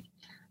easy.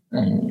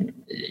 And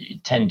you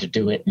tend to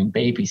do it in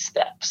baby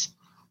steps,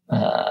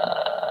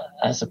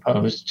 as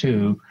opposed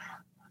to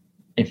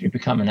if you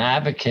become an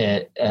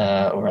advocate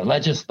or a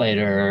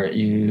legislator,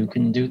 you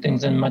can do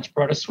things in much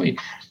broader sweep.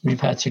 We've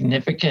had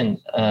significant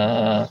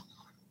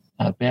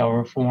bail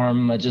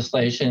reform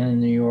legislation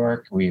in New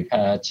York. We've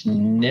had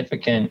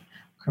significant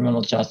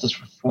criminal justice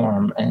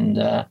reform, and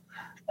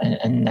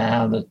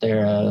now that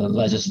their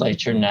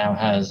legislature now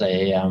has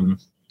a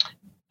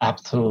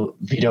absolute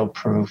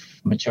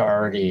veto-proof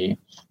majority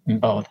in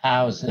both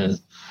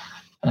houses,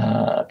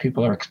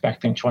 people are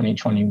expecting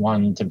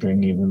 2021 to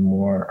bring even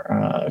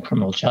more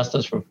criminal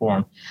justice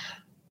reform.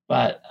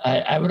 But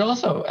I would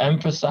also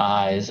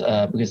emphasize,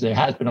 because there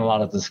has been a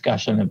lot of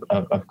discussion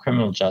of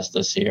criminal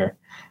justice here,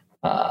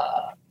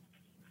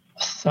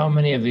 so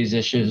many of these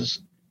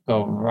issues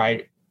go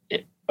right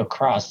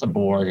across the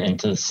board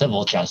into the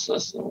civil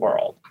justice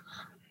world.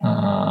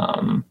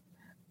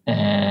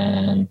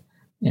 And,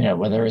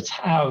 whether it's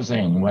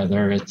housing,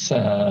 whether it's,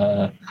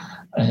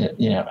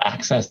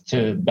 access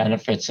to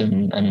benefits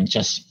and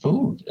just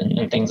food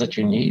and things that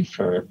you need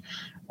for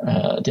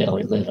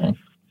daily living.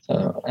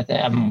 So I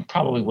think I'm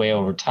probably way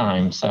over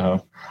time.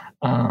 So,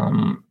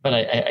 but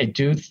I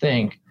do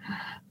think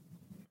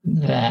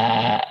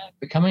that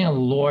becoming a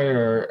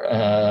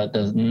lawyer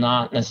does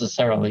not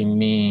necessarily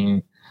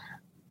mean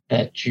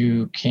that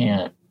you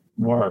can't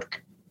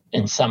work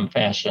in some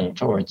fashion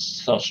towards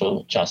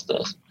social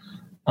justice.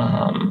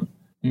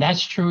 And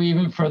that's true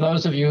even for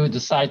those of you who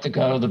decide to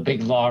go the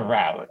big law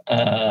route.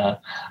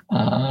 A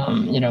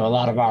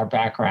lot of our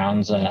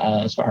backgrounds,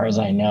 as far as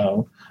I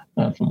know,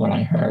 from what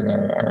I heard,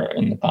 are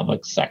in the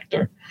public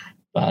sector.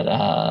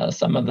 But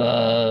some of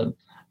the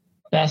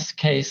best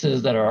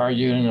cases that are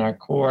argued in our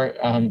court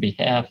on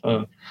behalf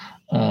of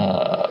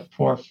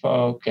poor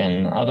folk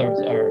and others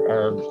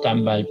are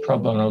done by pro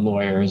bono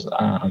lawyers.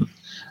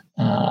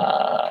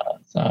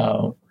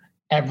 So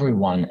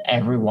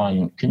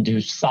everyone can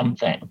do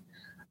something.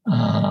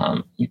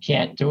 You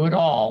can't do it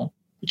all,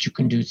 but you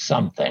can do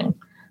something.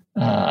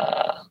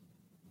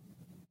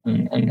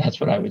 And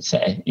that's what I would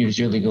say. Use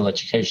your legal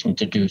education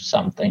to do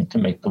something to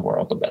make the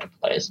world a better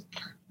place,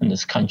 and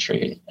this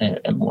country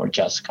a more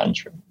just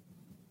country.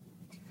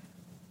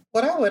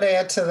 What I would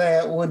add to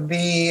that would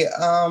be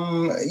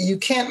you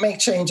can't make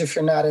change if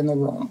you're not in the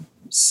room.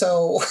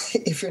 So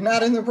if you're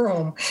not in the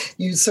room,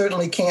 you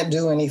certainly can't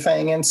do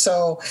anything. And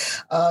so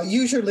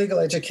use your legal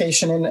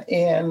education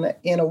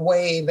in a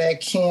way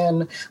that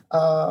can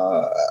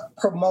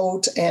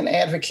promote and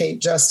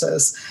advocate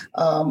justice.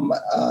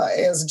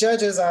 As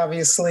judges,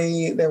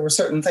 obviously, there were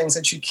certain things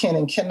that you can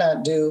and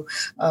cannot do.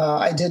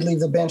 I did leave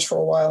the bench for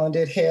a while and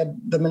did head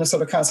the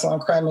Minnesota Council on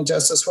Crime and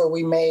Justice, where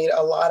we made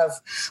a lot of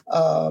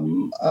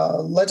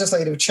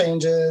legislative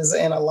changes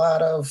and a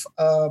lot of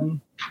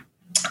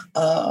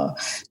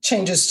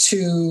changes to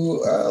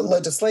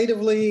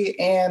legislatively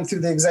and through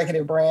the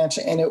executive branch.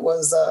 And it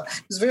was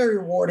very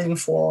rewarding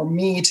for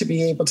me to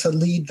be able to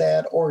lead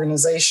that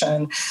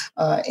organization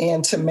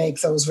and to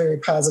make those very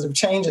positive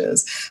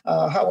changes.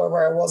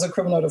 However, I was a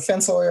criminal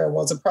defense lawyer. I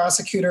was a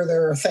prosecutor.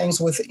 There are things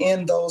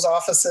within those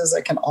offices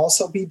that can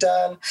also be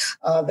done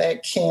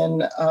that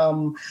can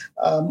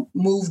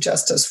move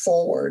justice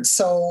forward.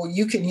 So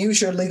you can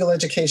use your legal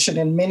education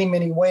in many,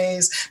 many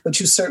ways, but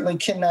you certainly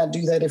cannot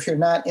do that if you're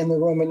not in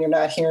the room and you're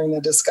not hearing the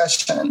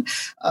discussion.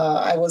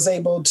 I was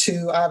able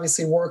to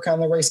obviously work on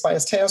the Race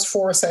Bias Task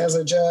Force as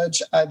a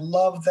judge. I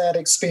loved that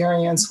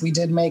experience. We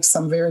did make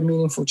some very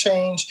meaningful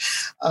change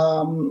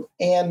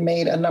and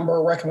made a number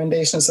of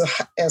recommendations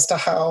as to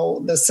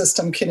how the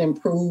system can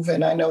improve.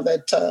 And I know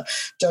that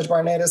Judge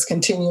Barnett is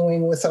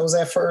continuing with those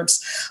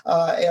efforts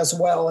as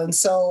well. And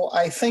so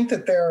I think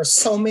that there are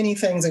so many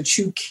things that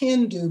you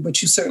can do,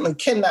 but you certainly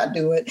cannot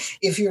do it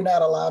if you're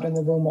not allowed in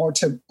the room or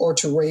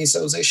to raise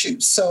those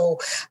issues. So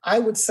I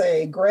would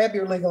say grab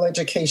your legal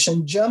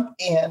education, jump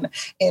in,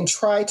 and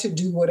try to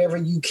do whatever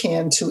you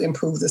can to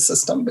improve the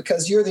system,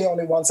 because you're the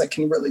only ones that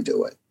can really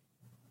do it.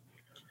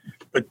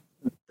 But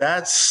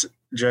that's,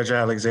 Judge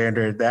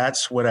Alexander,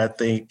 that's what I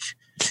think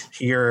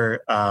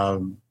here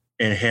in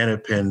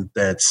Hennepin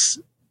that's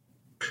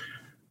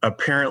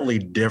apparently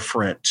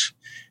different,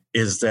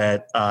 is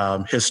that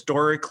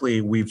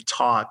historically we've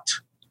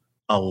talked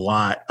a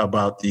lot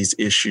about these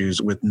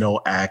issues with no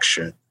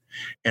action.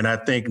 And I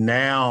think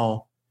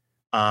now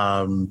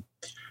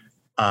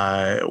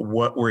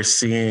what we're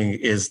seeing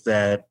is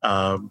that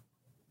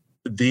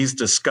these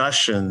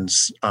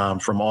discussions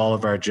from all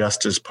of our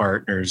justice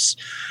partners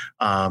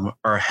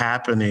are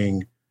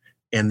happening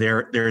and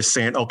they're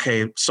saying,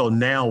 okay, so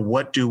now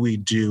what do we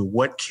do?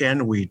 What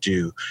can we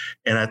do?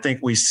 And I think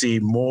we see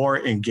more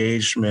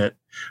engagement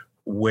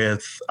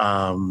with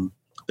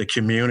the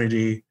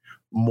community,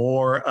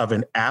 more of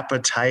an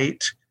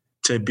appetite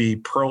to be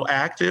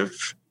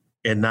proactive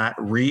and not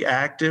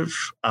reactive.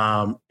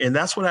 And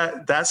that's why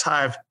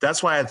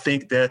I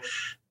think that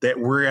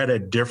we're at a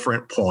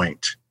different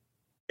point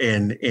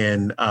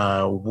in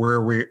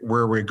where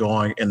we're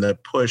going in the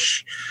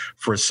push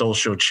for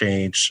social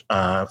change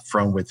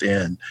from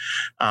within.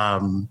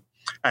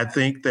 I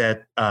think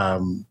that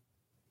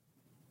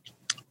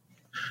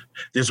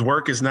this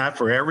work is not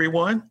for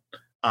everyone.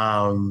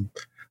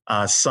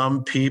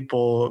 Some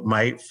people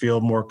might feel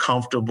more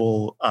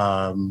comfortable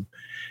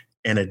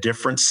in a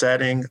different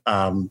setting,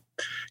 and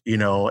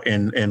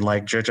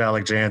like Judge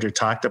Alexander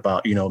talked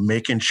about,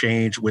 making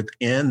change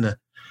within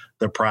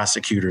the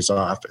prosecutor's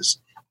office,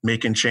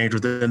 making change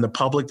within the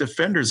public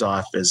defender's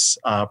office,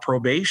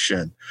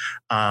 probation,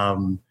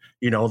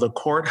 the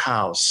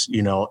courthouse.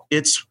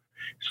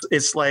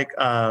 It's like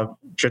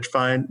Judge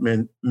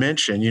Feynman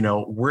mentioned,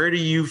 where do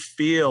you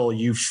feel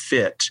you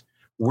fit?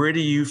 Where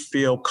do you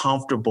feel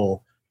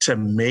comfortable to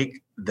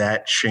make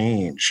that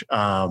change?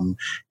 And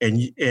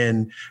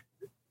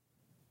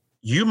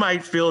you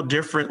might feel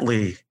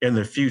differently in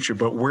the future,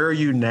 but where are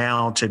you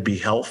now to be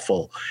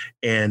helpful?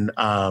 And,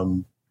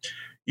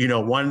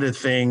 one of the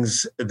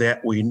things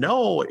that we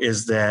know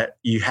is that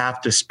you have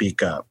to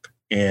speak up.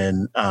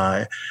 And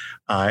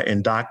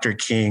in Dr.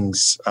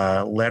 King's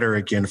letter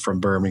again from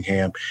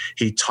Birmingham,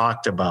 he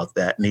talked about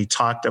that. And he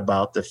talked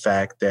about the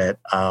fact that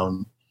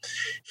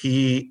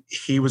he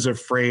was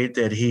afraid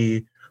that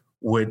he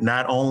would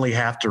not only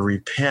have to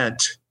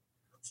repent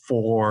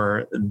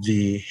for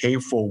the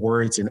hateful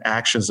words and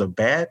actions of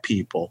bad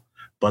people,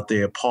 but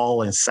the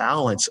appalling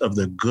silence of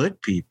the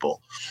good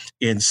people.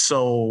 And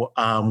so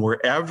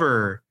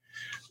wherever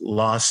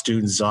law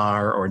students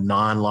are or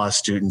non-law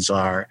students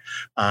are,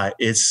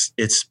 it's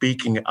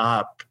speaking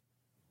up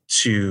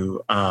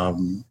to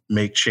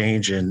make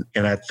change. And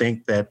I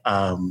think that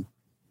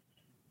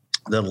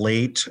the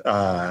late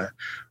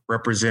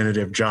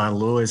Representative John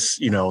Lewis,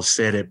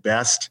 said it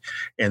best,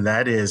 and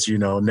that is,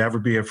 never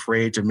be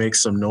afraid to make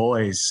some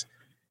noise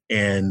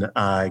and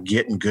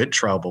get in good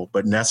trouble,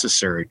 but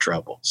necessary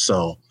trouble.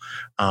 So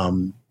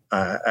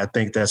I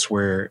think that's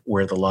where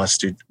what the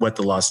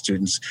law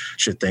students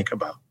should think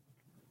about.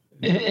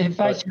 If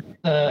I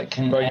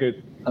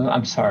can,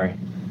 I'm sorry.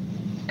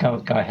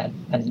 Go ahead.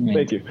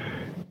 Thank you.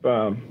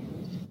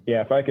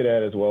 If I could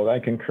add as well, I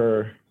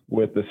concur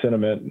with the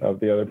sentiment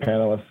of the other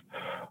panelists.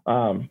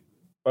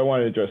 I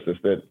want to address this,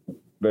 that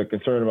the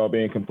concern about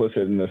being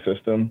complicit in the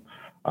system,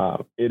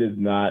 it is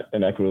not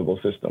an equitable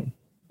system.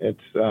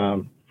 It's,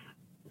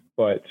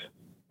 but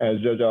as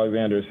Judge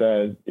Alexander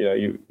said,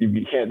 you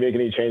can't make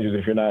any changes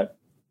if you're not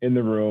in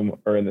the room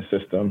or in the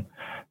system.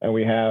 And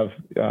we have,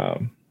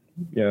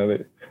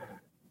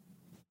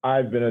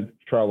 I've been a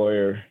trial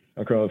lawyer,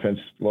 a criminal defense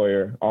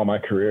lawyer all my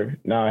career.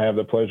 Now I have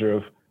the pleasure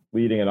of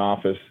leading an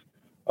office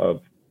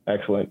of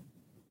excellent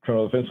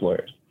criminal defense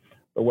lawyers.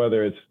 But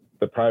whether it's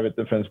the private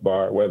defense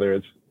bar, whether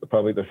it's the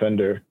public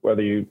defender,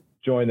 whether you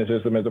join the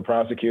system as a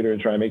prosecutor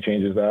and try and make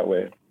changes that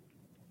way,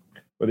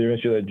 whether you're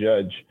eventually a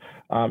judge,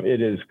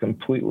 it is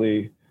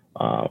completely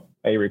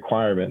a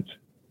requirement.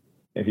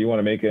 If you want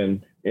to make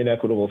an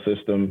inequitable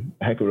system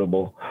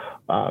equitable,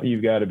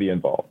 you've got to be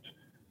involved.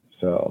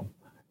 So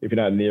if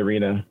you're not in the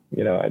arena,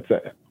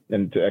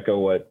 and to echo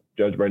what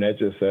Judge Barnett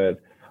just said,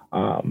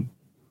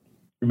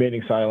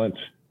 remaining silent,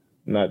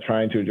 not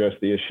trying to address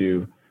the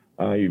issue,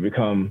 you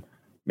become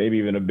maybe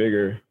even a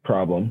bigger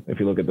problem. If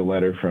you look at the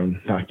letter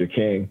from Dr.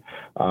 King,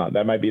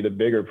 that might be the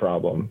bigger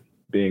problem,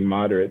 being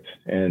moderate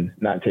and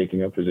not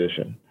taking a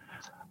position.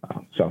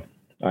 So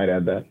I'd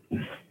add that.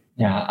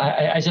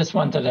 Yeah, I just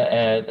wanted to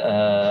add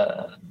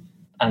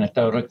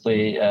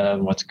anecdotally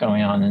what's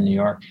going on in New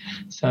York.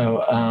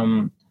 So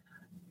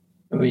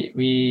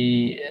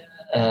we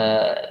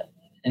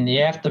in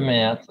the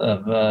aftermath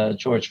of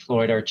George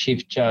Floyd, our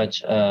chief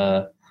judge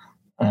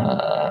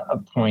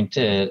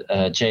appointed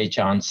Jay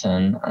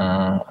Johnson,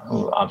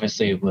 who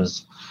obviously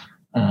was,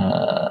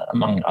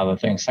 among other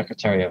things,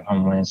 Secretary of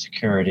Homeland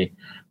Security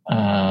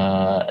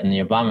in the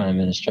Obama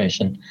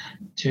administration,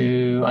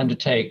 to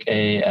undertake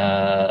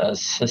a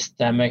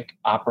systemic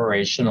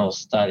operational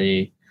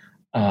study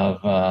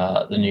of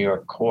the New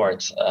York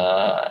courts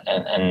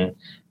and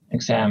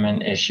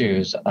examine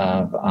issues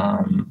of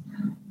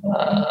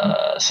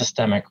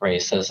systemic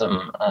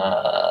racism,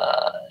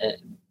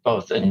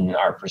 both in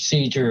our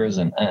procedures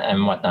and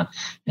whatnot.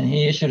 And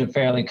he issued a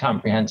fairly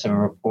comprehensive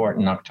report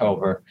in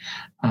October.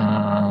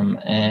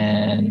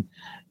 And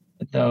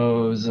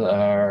those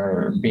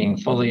are being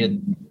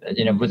fully,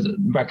 with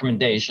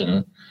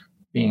recommendation,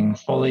 being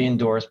fully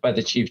endorsed by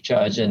the chief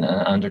judge and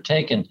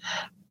undertaken.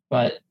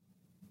 But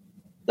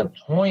the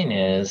point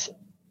is,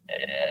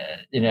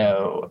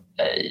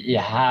 you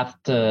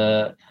have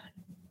to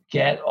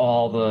get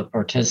all the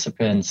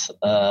participants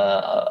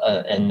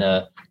in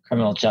the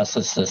criminal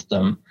justice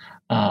system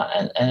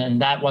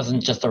And that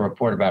wasn't just a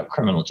report about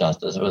criminal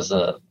justice. It was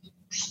a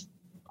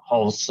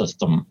whole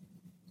system,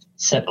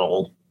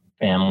 civil,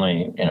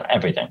 family,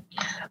 everything.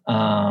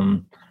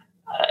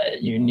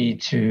 You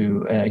need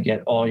to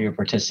get all your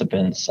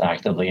participants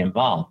actively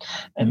involved.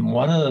 And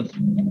one of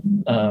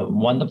the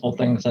wonderful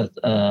things that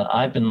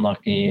I've been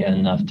lucky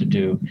enough to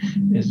do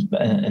is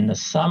in the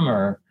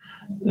summer,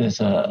 there's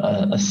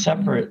a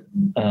separate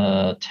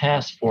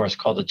task force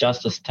called the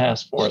Justice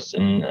Task Force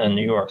in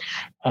New York,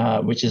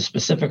 which is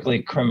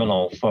specifically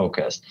criminal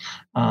focused.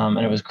 And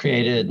it was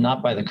created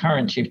not by the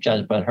current chief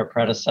judge, but her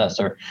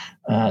predecessor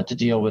to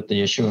deal with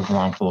the issue of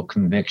wrongful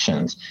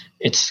convictions.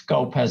 Its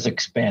scope has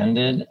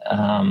expanded,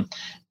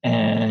 and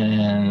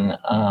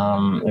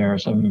there are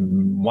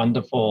some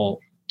wonderful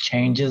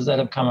changes that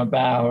have come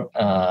about,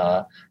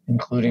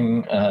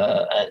 including,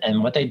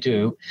 and what they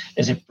do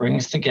is it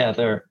brings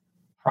together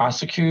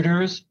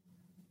prosecutors,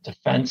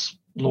 defense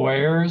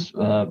lawyers,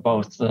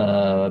 both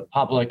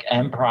public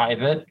and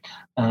private,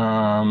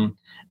 and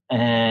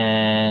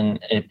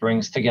it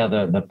brings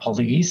together the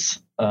police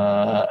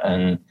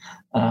and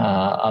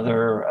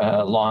other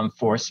law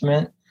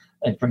enforcement.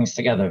 It brings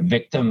together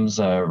victims'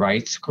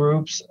 rights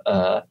groups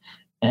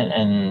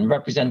and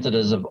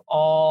representatives of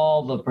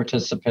all the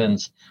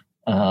participants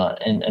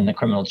in the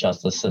criminal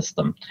justice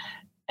system.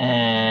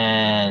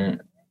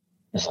 And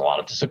there's a lot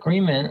of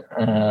disagreement,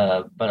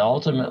 but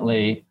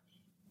ultimately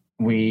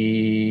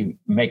we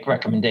make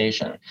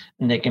recommendations,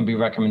 and they can be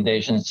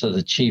recommendations to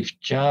the chief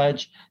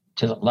judge,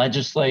 to the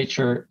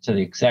legislature, to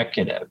the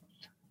executive.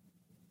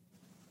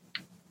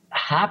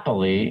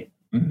 Happily,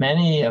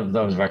 many of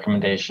those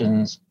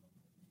recommendations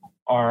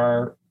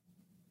are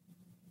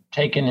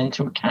taken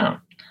into account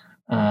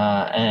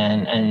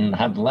and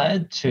have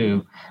led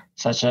to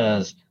such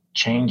as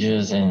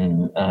changes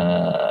in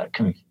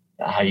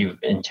how you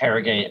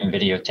interrogate and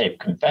videotape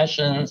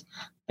confessions,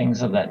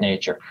 things of that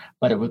nature.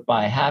 But it was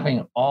by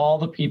having all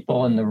the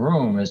people in the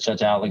room, as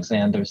Judge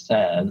Alexander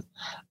said,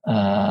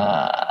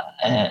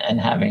 and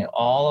having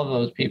all of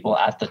those people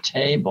at the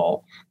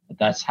table,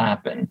 that's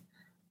happened.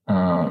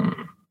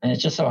 And it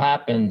just so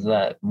happens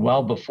that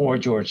well before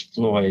George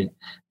Floyd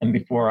and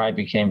before I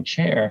became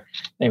chair,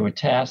 they were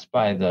tasked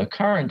by the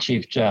current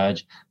chief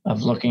judge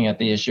of looking at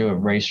the issue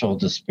of racial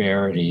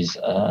disparities,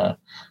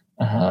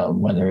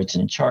 whether it's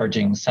in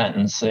charging,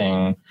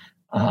 sentencing,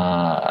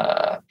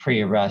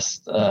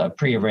 pre-arrest,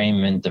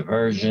 pre-arraignment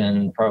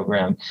diversion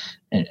program.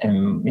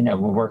 And we're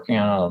working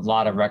on a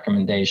lot of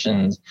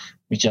recommendations.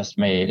 We just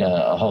made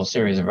a whole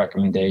series of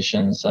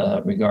recommendations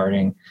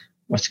regarding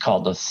what's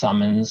called the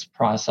summons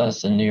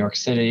process in New York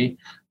City,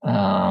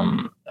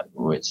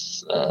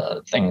 which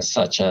things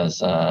such as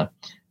for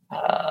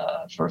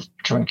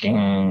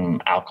drinking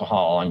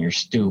alcohol on your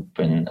stoop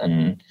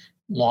and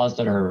laws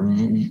that are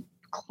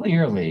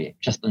clearly,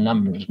 just the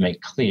numbers make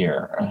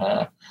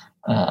clear,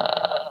 are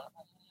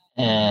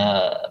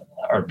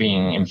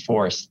being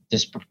enforced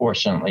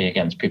disproportionately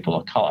against people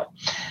of color.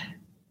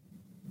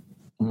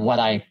 What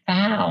I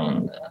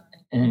found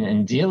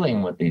in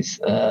dealing with these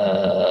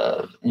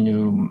my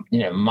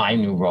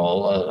new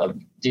role of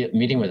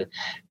meeting with it,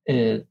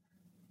 is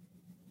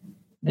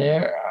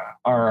there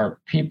are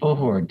people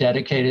who are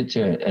dedicated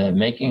to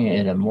making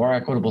it a more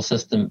equitable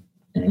system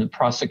in the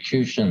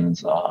prosecutions,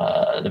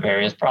 the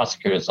various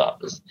prosecutors'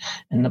 office,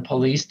 in the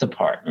police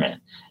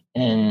department,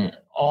 in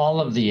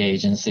all of the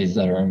agencies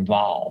that are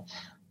involved.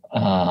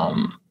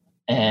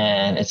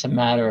 And it's a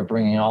matter of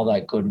bringing all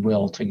that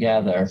goodwill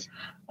together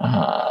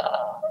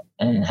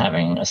and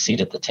having a seat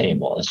at the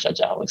table, as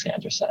Judge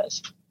Alexander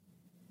says.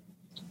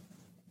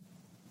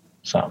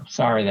 So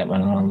sorry that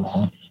went on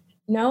long.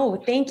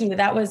 No, thank you.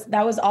 That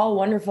was all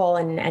wonderful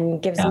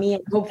and gives me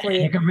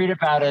hopefully. You can read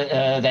about it.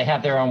 They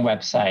have their own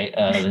website,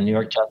 the New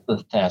York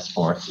Justice Task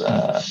Force. You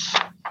can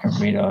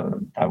read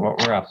about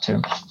what we're up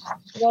to.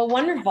 Well,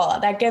 wonderful.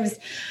 That gives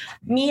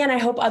me and I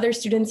hope other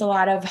students a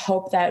lot of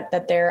hope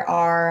that there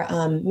are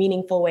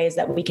meaningful ways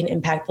that we can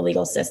impact the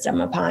legal system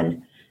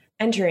upon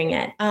entering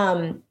it.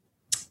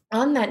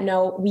 On that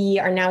note, we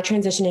are now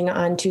transitioning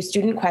on to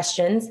student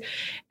questions,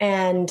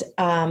 and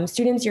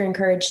students, you're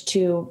encouraged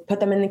to put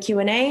them in the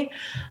Q&A.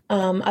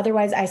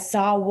 Otherwise, I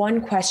saw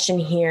one question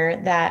here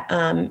that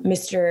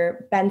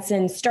Mr.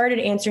 Benson started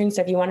answering.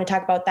 So if you want to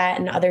talk about that,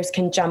 and others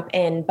can jump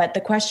in. But the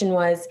question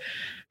was,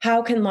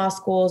 how can law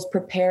schools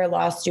prepare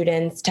law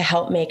students to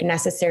help make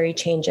necessary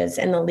changes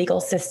in the legal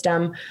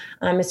system?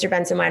 Mr.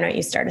 Benson, why don't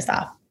you start us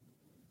off?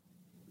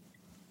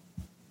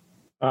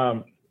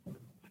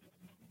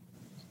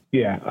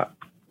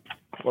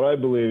 What I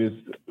believe is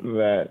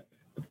that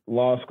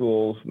law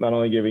schools not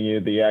only giving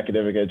you the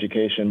academic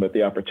education, but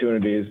the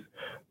opportunities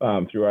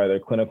through either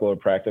clinical or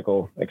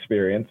practical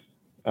experience,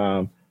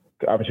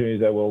 opportunities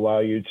that will allow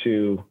you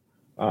to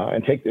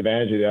and take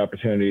advantage of the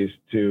opportunities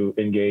to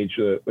engage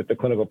with the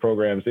clinical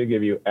programs. They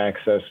give you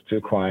access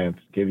to clients,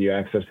 give you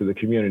access to the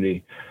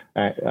community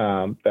that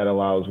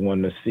allows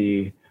one to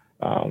see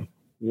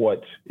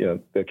what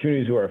the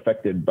communities who are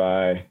affected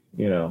by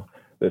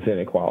this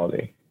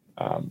inequality.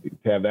 To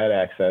have that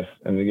access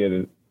and to get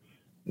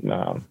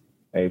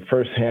a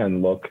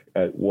firsthand look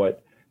at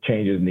what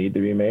changes need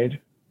to be made.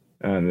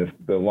 And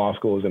the law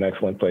school is an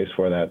excellent place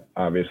for that.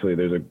 Obviously,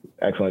 there's an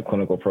excellent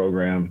clinical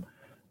program.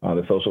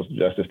 The social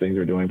justice things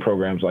are doing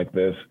programs like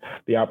this.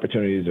 The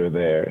opportunities are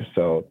there.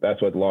 So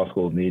that's what law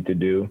schools need to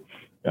do.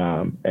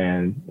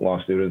 And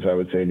law students, I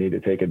would say, need to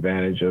take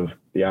advantage of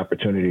the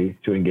opportunity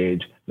to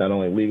engage not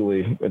only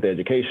legally with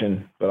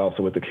education, but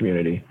also with the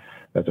community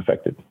that's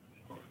affected.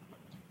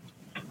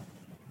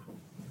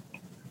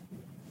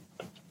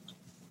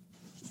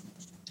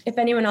 If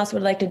anyone else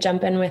would like to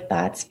jump in with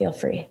thoughts, feel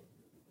free.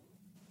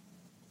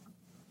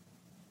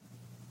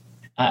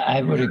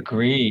 I would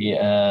agree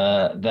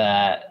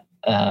that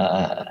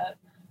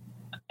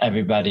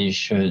everybody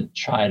should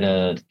try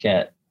to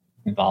get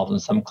involved in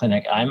some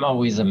clinic. I'm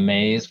always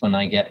amazed when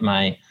I get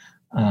my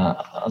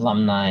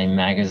alumni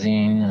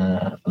magazine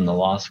from the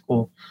law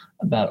school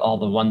about all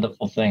the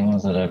wonderful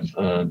things that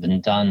have been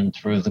done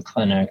through the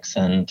clinics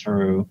and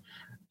through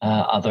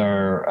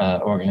other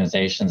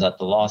organizations at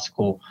the law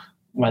school,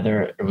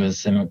 whether it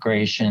was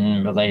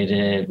immigration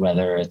related,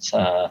 whether it's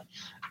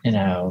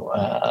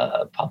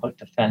public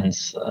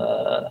defense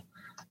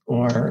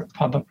or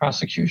public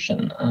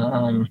prosecution.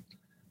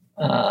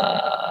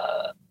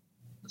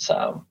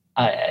 So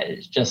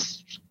I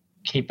just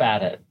keep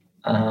at it.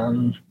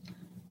 And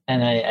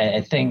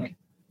I think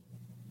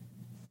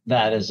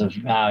that is a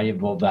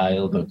valuable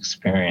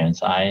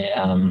experience.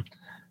 One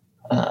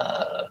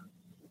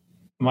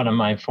of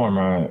my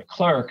former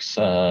clerks,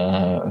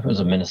 who's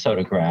a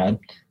Minnesota grad,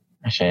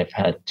 actually I've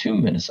had 2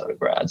 Minnesota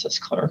grads as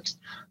clerks,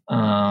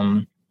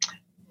 that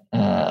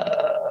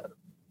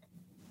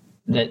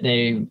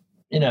they,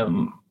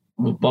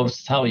 will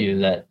both tell you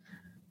that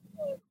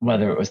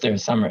whether it was their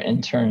summer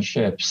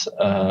internships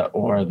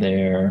or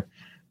their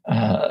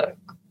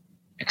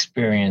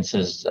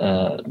experiences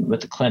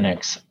with the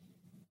clinics,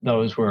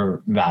 those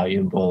were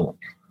valuable,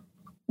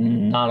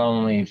 not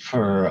only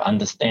for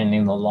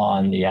understanding the law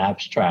in the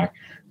abstract,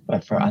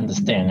 but for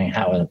understanding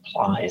how it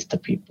applies to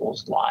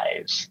people's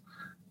lives.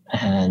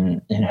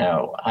 And,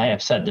 I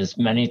have said this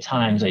many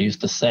times. I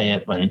used to say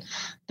it when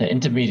the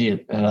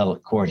intermediate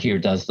appellate court here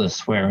does the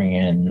swearing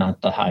in,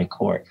 not the high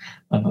court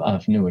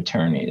of new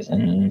attorneys.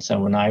 And so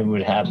when I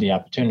would have the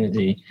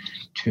opportunity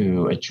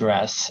to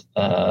address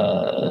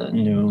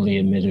newly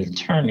admitted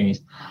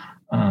attorneys,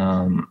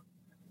 I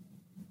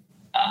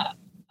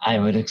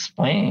would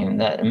explain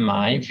that in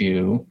my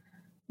view,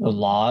 the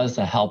law is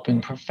a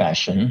helping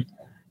profession,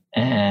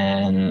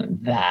 and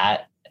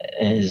that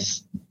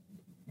is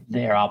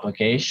their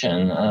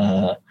obligation,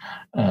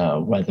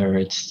 whether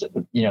it's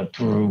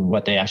through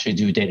what they actually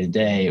do day to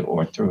day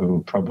or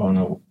through pro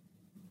bono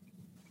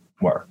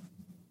work.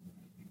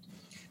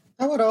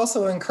 I would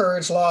also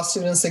encourage law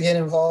students to get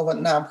involved with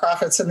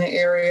nonprofits in the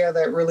area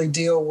that really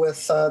deal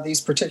with these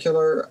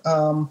particular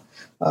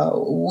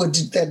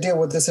that deal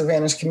with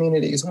disadvantaged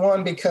communities.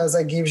 One, because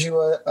that gives you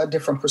a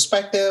different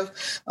perspective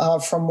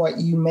from what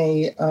you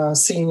may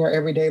see in your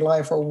everyday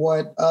life, or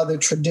what other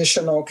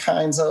traditional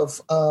kinds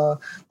of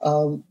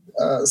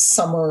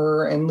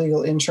summer and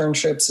legal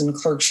internships and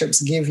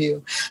clerkships give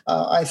you.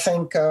 I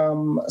think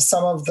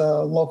some of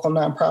the local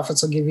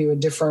nonprofits will give you a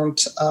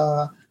different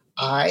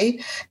eye,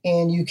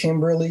 and you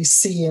can really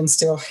see and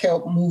still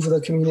help move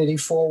the community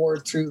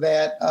forward through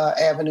that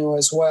avenue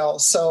as well.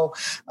 So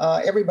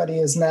everybody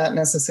is not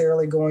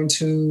necessarily going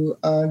to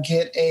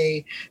get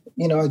a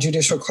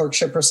judicial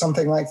clerkship or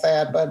something like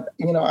that. But,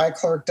 I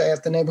clerked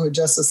at the Neighborhood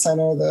Justice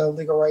Center, the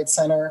Legal Rights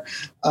Center.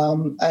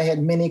 I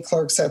had many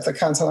clerks at the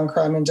Council on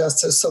Crime and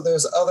Justice. So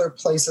there's other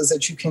places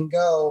that you can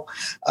go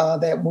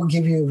that will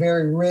give you a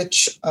very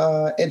rich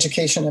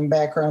education and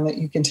background that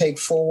you can take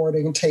forward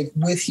and take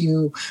with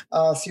you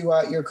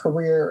throughout your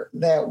career,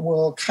 that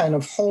will kind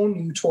of hone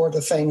you toward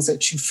the things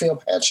that you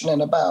feel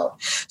passionate about.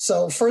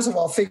 So first of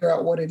all, figure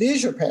out what it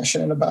is you're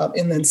passionate about,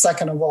 and then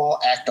second of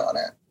all, act on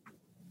it.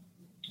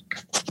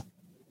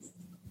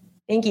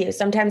 Thank you.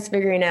 Sometimes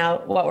figuring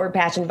out what we're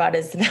passionate about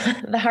is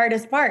the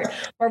hardest part,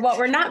 or what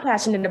we're not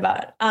passionate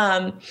about.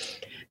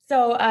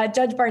 So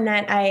Judge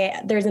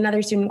Barnett, there's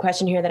another student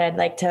question here that I'd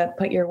like to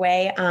put your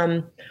way.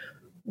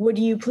 Would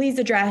you please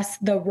address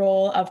the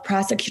role of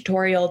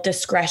prosecutorial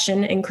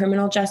discretion in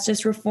criminal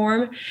justice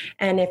reform?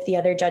 And if the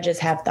other judges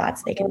have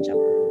thoughts, they can jump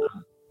in.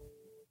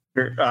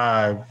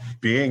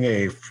 Being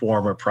a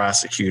former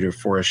prosecutor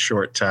for a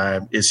short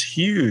time is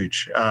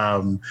huge.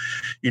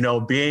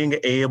 Being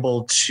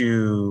able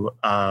to,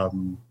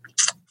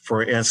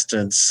 for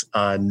instance,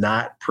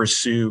 not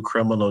pursue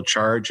criminal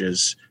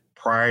charges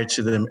prior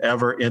to them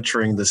ever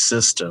entering the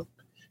system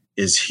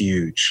is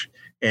huge.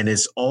 And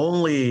it's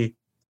only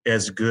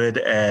as good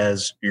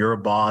as your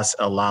boss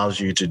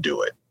allows you to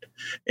do it.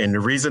 And the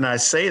reason I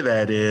say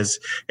that is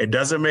it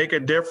doesn't make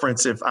a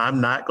difference if I'm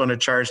not going to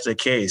charge the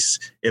case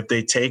if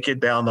they take it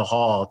down the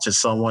hall to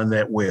someone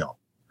that will.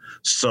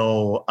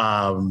 So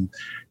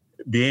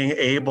being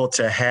able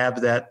to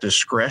have that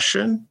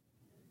discretion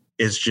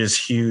is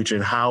just huge,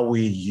 and how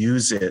we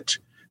use it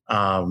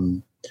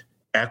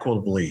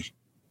equitably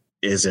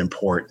is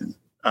important.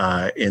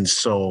 And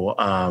so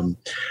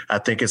I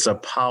think it's a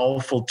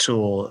powerful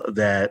tool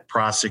that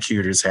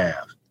prosecutors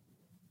have.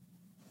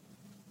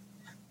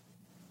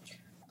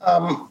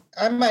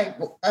 I'm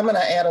going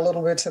to add a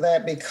little bit to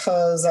that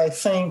because I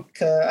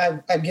think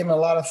I've given a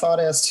lot of thought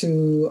as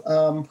to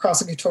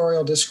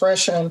prosecutorial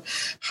discretion,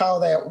 how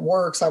that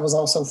works. I was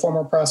also a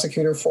former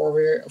prosecutor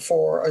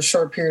for a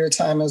short period of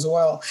time as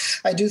well.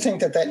 I do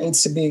think that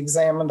needs to be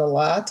examined a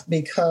lot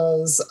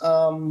because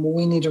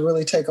we need to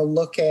really take a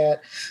look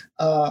at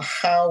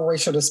how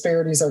racial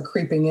disparities are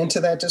creeping into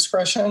that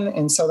discretion.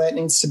 And so that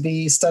needs to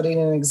be studied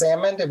and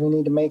examined. And we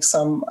need to make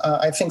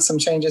I think some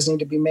changes need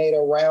to be made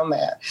around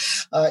that.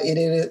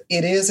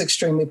 It is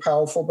extremely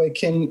powerful, but it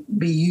can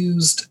be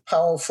used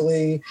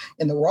powerfully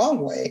in the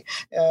wrong way,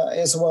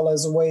 as well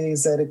as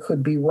ways that it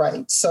could be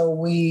right. So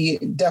we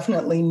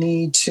definitely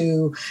need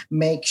to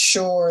make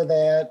sure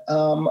that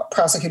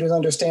prosecutors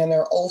understand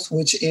their oath,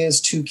 which is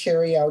to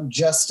carry out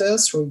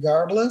justice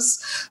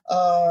regardless.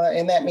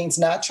 And that means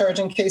not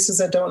charging cases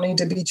that don't need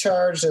to be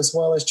charged, as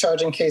well as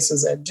charging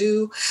cases that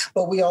do.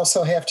 But we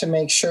also have to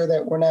make sure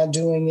that we're not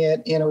doing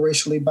it in a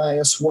racially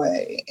biased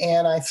way.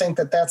 And I think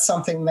that that's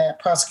something that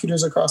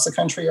prosecutors across the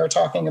country are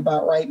talking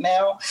about right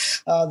now.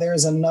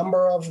 There's a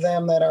number of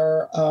them that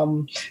are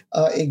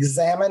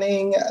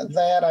examining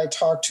that. I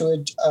talked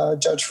to a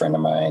judge friend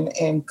of mine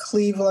in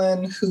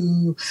Cleveland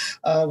who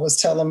was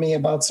telling me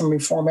about some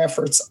reform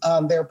efforts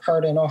on their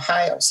part in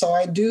Ohio. So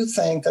I do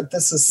think that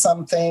this is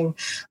something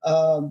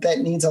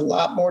that needs a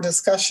lot more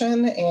discussion.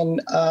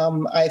 And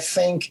I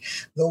think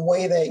the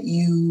way that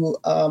you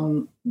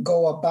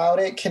go about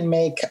it can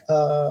make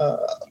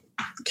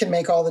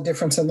all the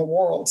difference in the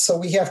world. So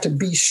we have to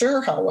be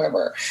sure,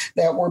 however,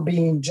 that we're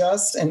being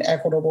just and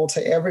equitable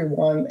to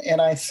everyone.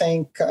 And I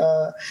think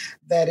that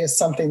is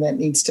something that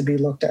needs to be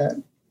looked at.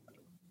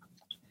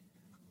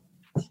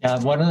 Yeah,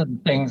 one of the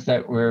things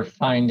that we're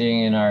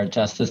finding in our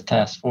Justice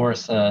Task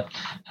Force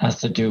has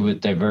to do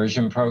with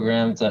diversion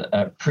programs,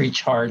 a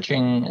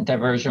pre-charging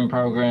diversion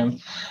program.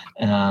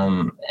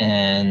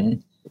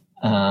 And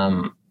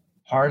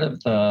part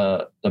of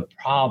the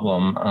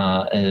problem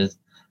is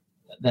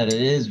that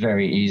it is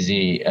very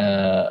easy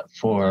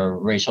for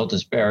racial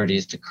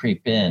disparities to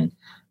creep in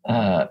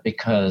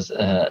because,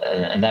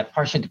 and that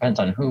partially depends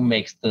on who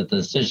makes the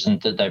decision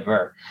to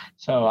divert.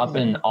 So up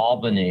in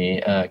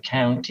Albany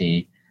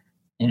County,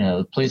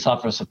 the police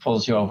officer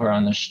pulls you over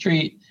on the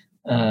street,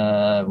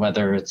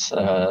 whether it's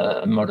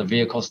a motor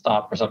vehicle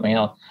stop or something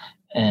else,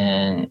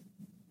 and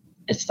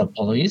it's the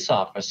police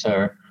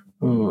officer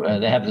who,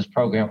 they have this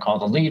program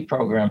called the LEAD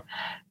program,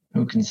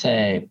 who can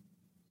say,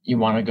 you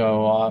want to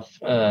go off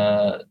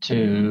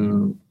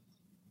to,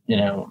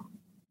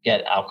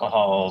 get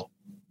alcohol,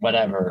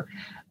 whatever,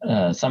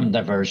 some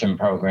diversion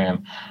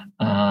program.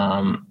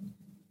 And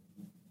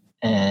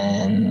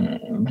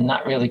we're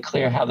not really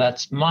clear how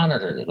that's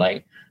monitored.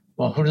 Like,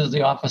 well, who does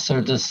the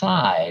officer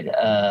decide?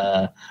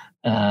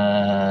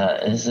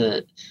 Is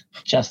it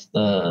just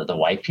the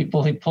white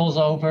people he pulls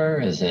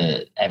over? Is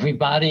it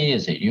everybody?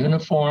 Is it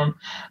uniform?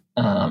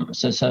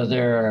 So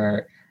there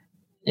are,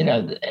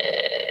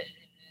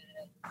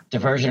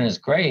 diversion is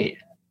great,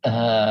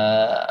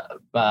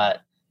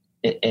 but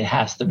it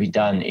has to be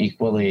done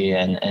equally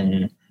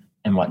and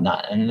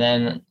whatnot. And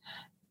then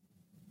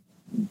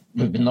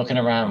we've been looking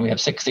around. We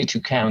have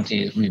 62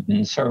 counties. We've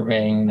been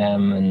surveying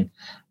them, and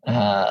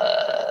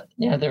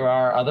there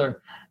are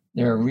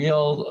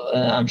real.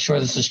 I'm sure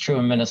this is true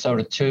in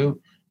Minnesota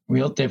too.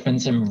 Real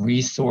difference in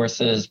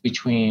resources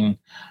between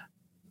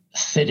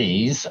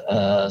cities,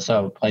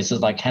 so places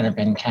like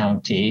Hennepin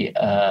County,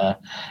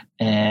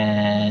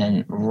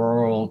 and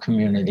rural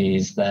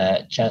communities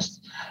that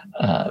just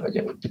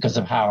because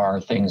of how our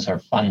things are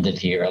funded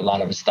here, a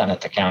lot of it's done at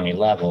the county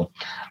level,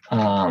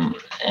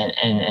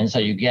 and so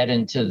you get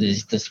into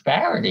these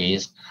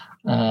disparities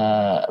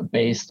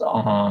based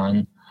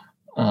on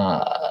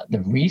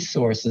the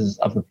resources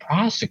of the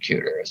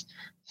prosecutors.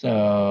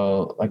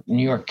 So, like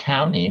New York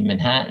County,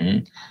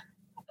 Manhattan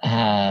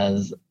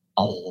has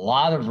a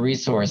lot of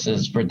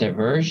resources for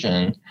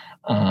diversion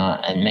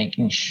and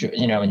making sure,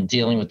 and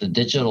dealing with the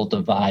digital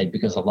divide,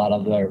 because a lot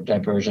of their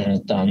diversion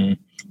is done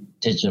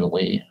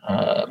digitally,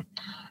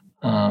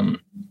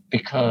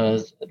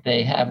 because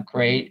they have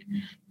great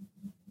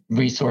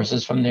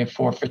resources from their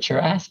forfeiture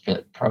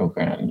asset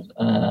programs.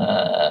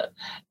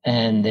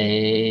 And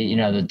they,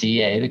 the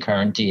DA, the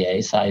current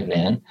DA, Cy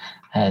Van,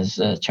 has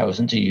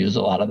chosen to use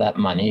a lot of that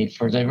money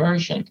for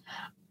diversion.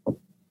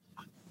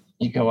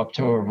 You go up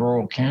to a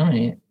rural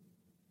county,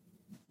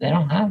 they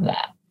don't have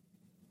that.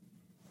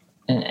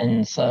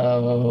 And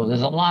so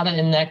there's a lot of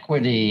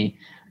inequity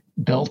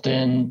built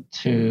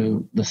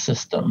into the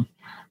system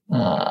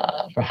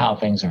for how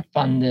things are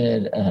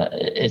funded.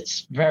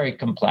 It's very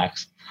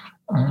complex.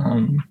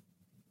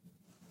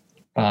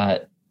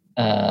 But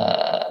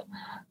I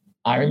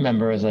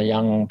remember as a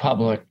young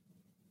public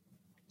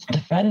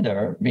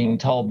defender being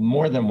told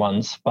more than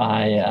once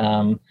by,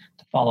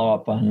 to follow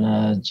up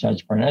on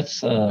Judge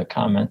Burnett's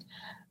comment,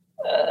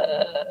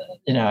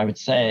 I would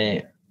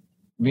say,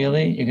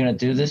 really, you're going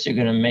to do this? You're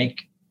going to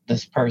make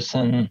this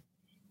person,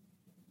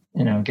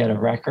 get a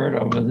record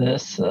over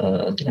this,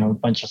 a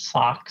bunch of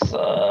socks,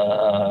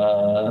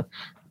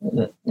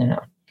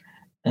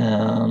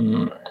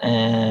 and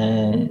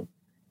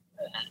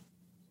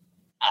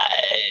I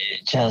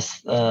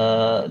just,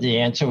 the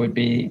answer would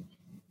be,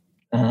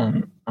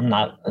 I'm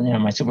not,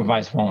 my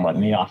supervisor won't let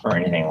me offer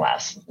anything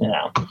less,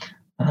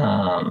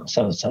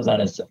 So that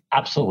is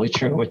absolutely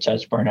true what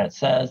Judge Burnett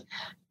says.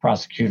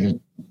 Prosecutor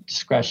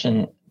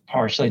discretion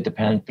partially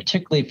depends,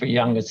 particularly for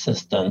young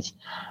assistants,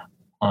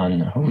 on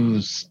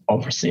who's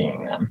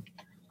overseeing them.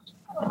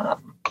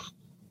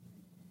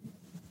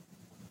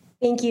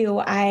 Thank you.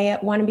 I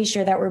want to be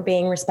sure that we're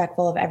being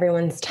respectful of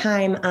everyone's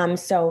time.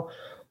 So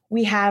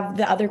we have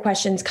the other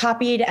questions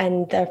copied,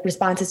 and the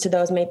responses to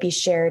those might be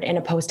shared in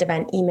a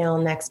post-event email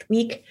next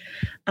week.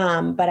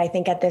 But I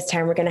think at this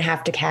time, we're going to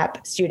have to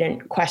cap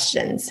student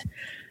questions.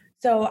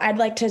 So I'd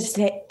like to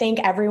thank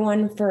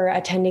everyone for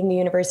attending the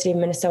University of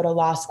Minnesota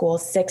Law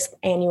School's 6th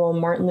annual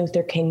Martin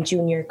Luther King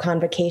Jr.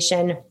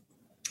 Convocation.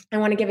 I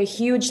want to give a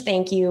huge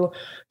thank you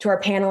to our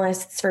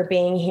panelists for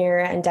being here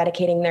and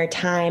dedicating their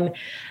time.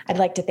 I'd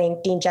like to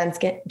thank Dean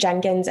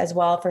Jenkins as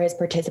well for his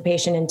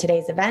participation in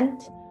today's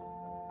event.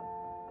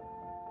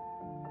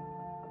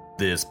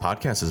 This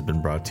podcast has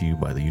been brought to you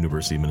by the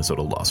University of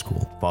Minnesota Law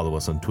School. Follow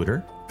us on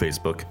Twitter,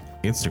 Facebook,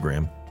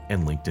 Instagram,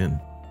 and LinkedIn.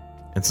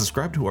 And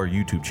subscribe to our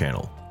YouTube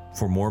channel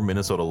for more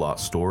Minnesota Law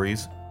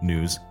stories,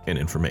 news, and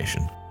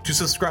information. To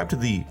subscribe to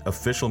the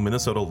official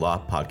Minnesota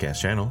Law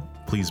podcast channel,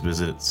 please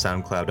visit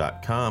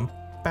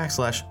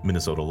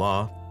soundcloud.com/Minnesota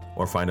Law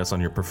or find us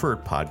on your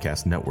preferred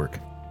podcast network.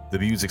 The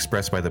views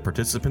expressed by the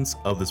participants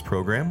of this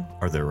program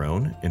are their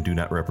own and do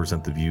not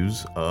represent the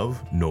views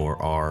of,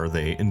 nor are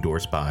they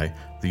endorsed by,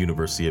 the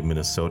University of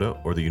Minnesota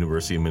or the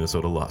University of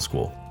Minnesota Law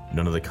School.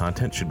 None of the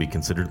content should be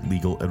considered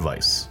legal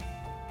advice.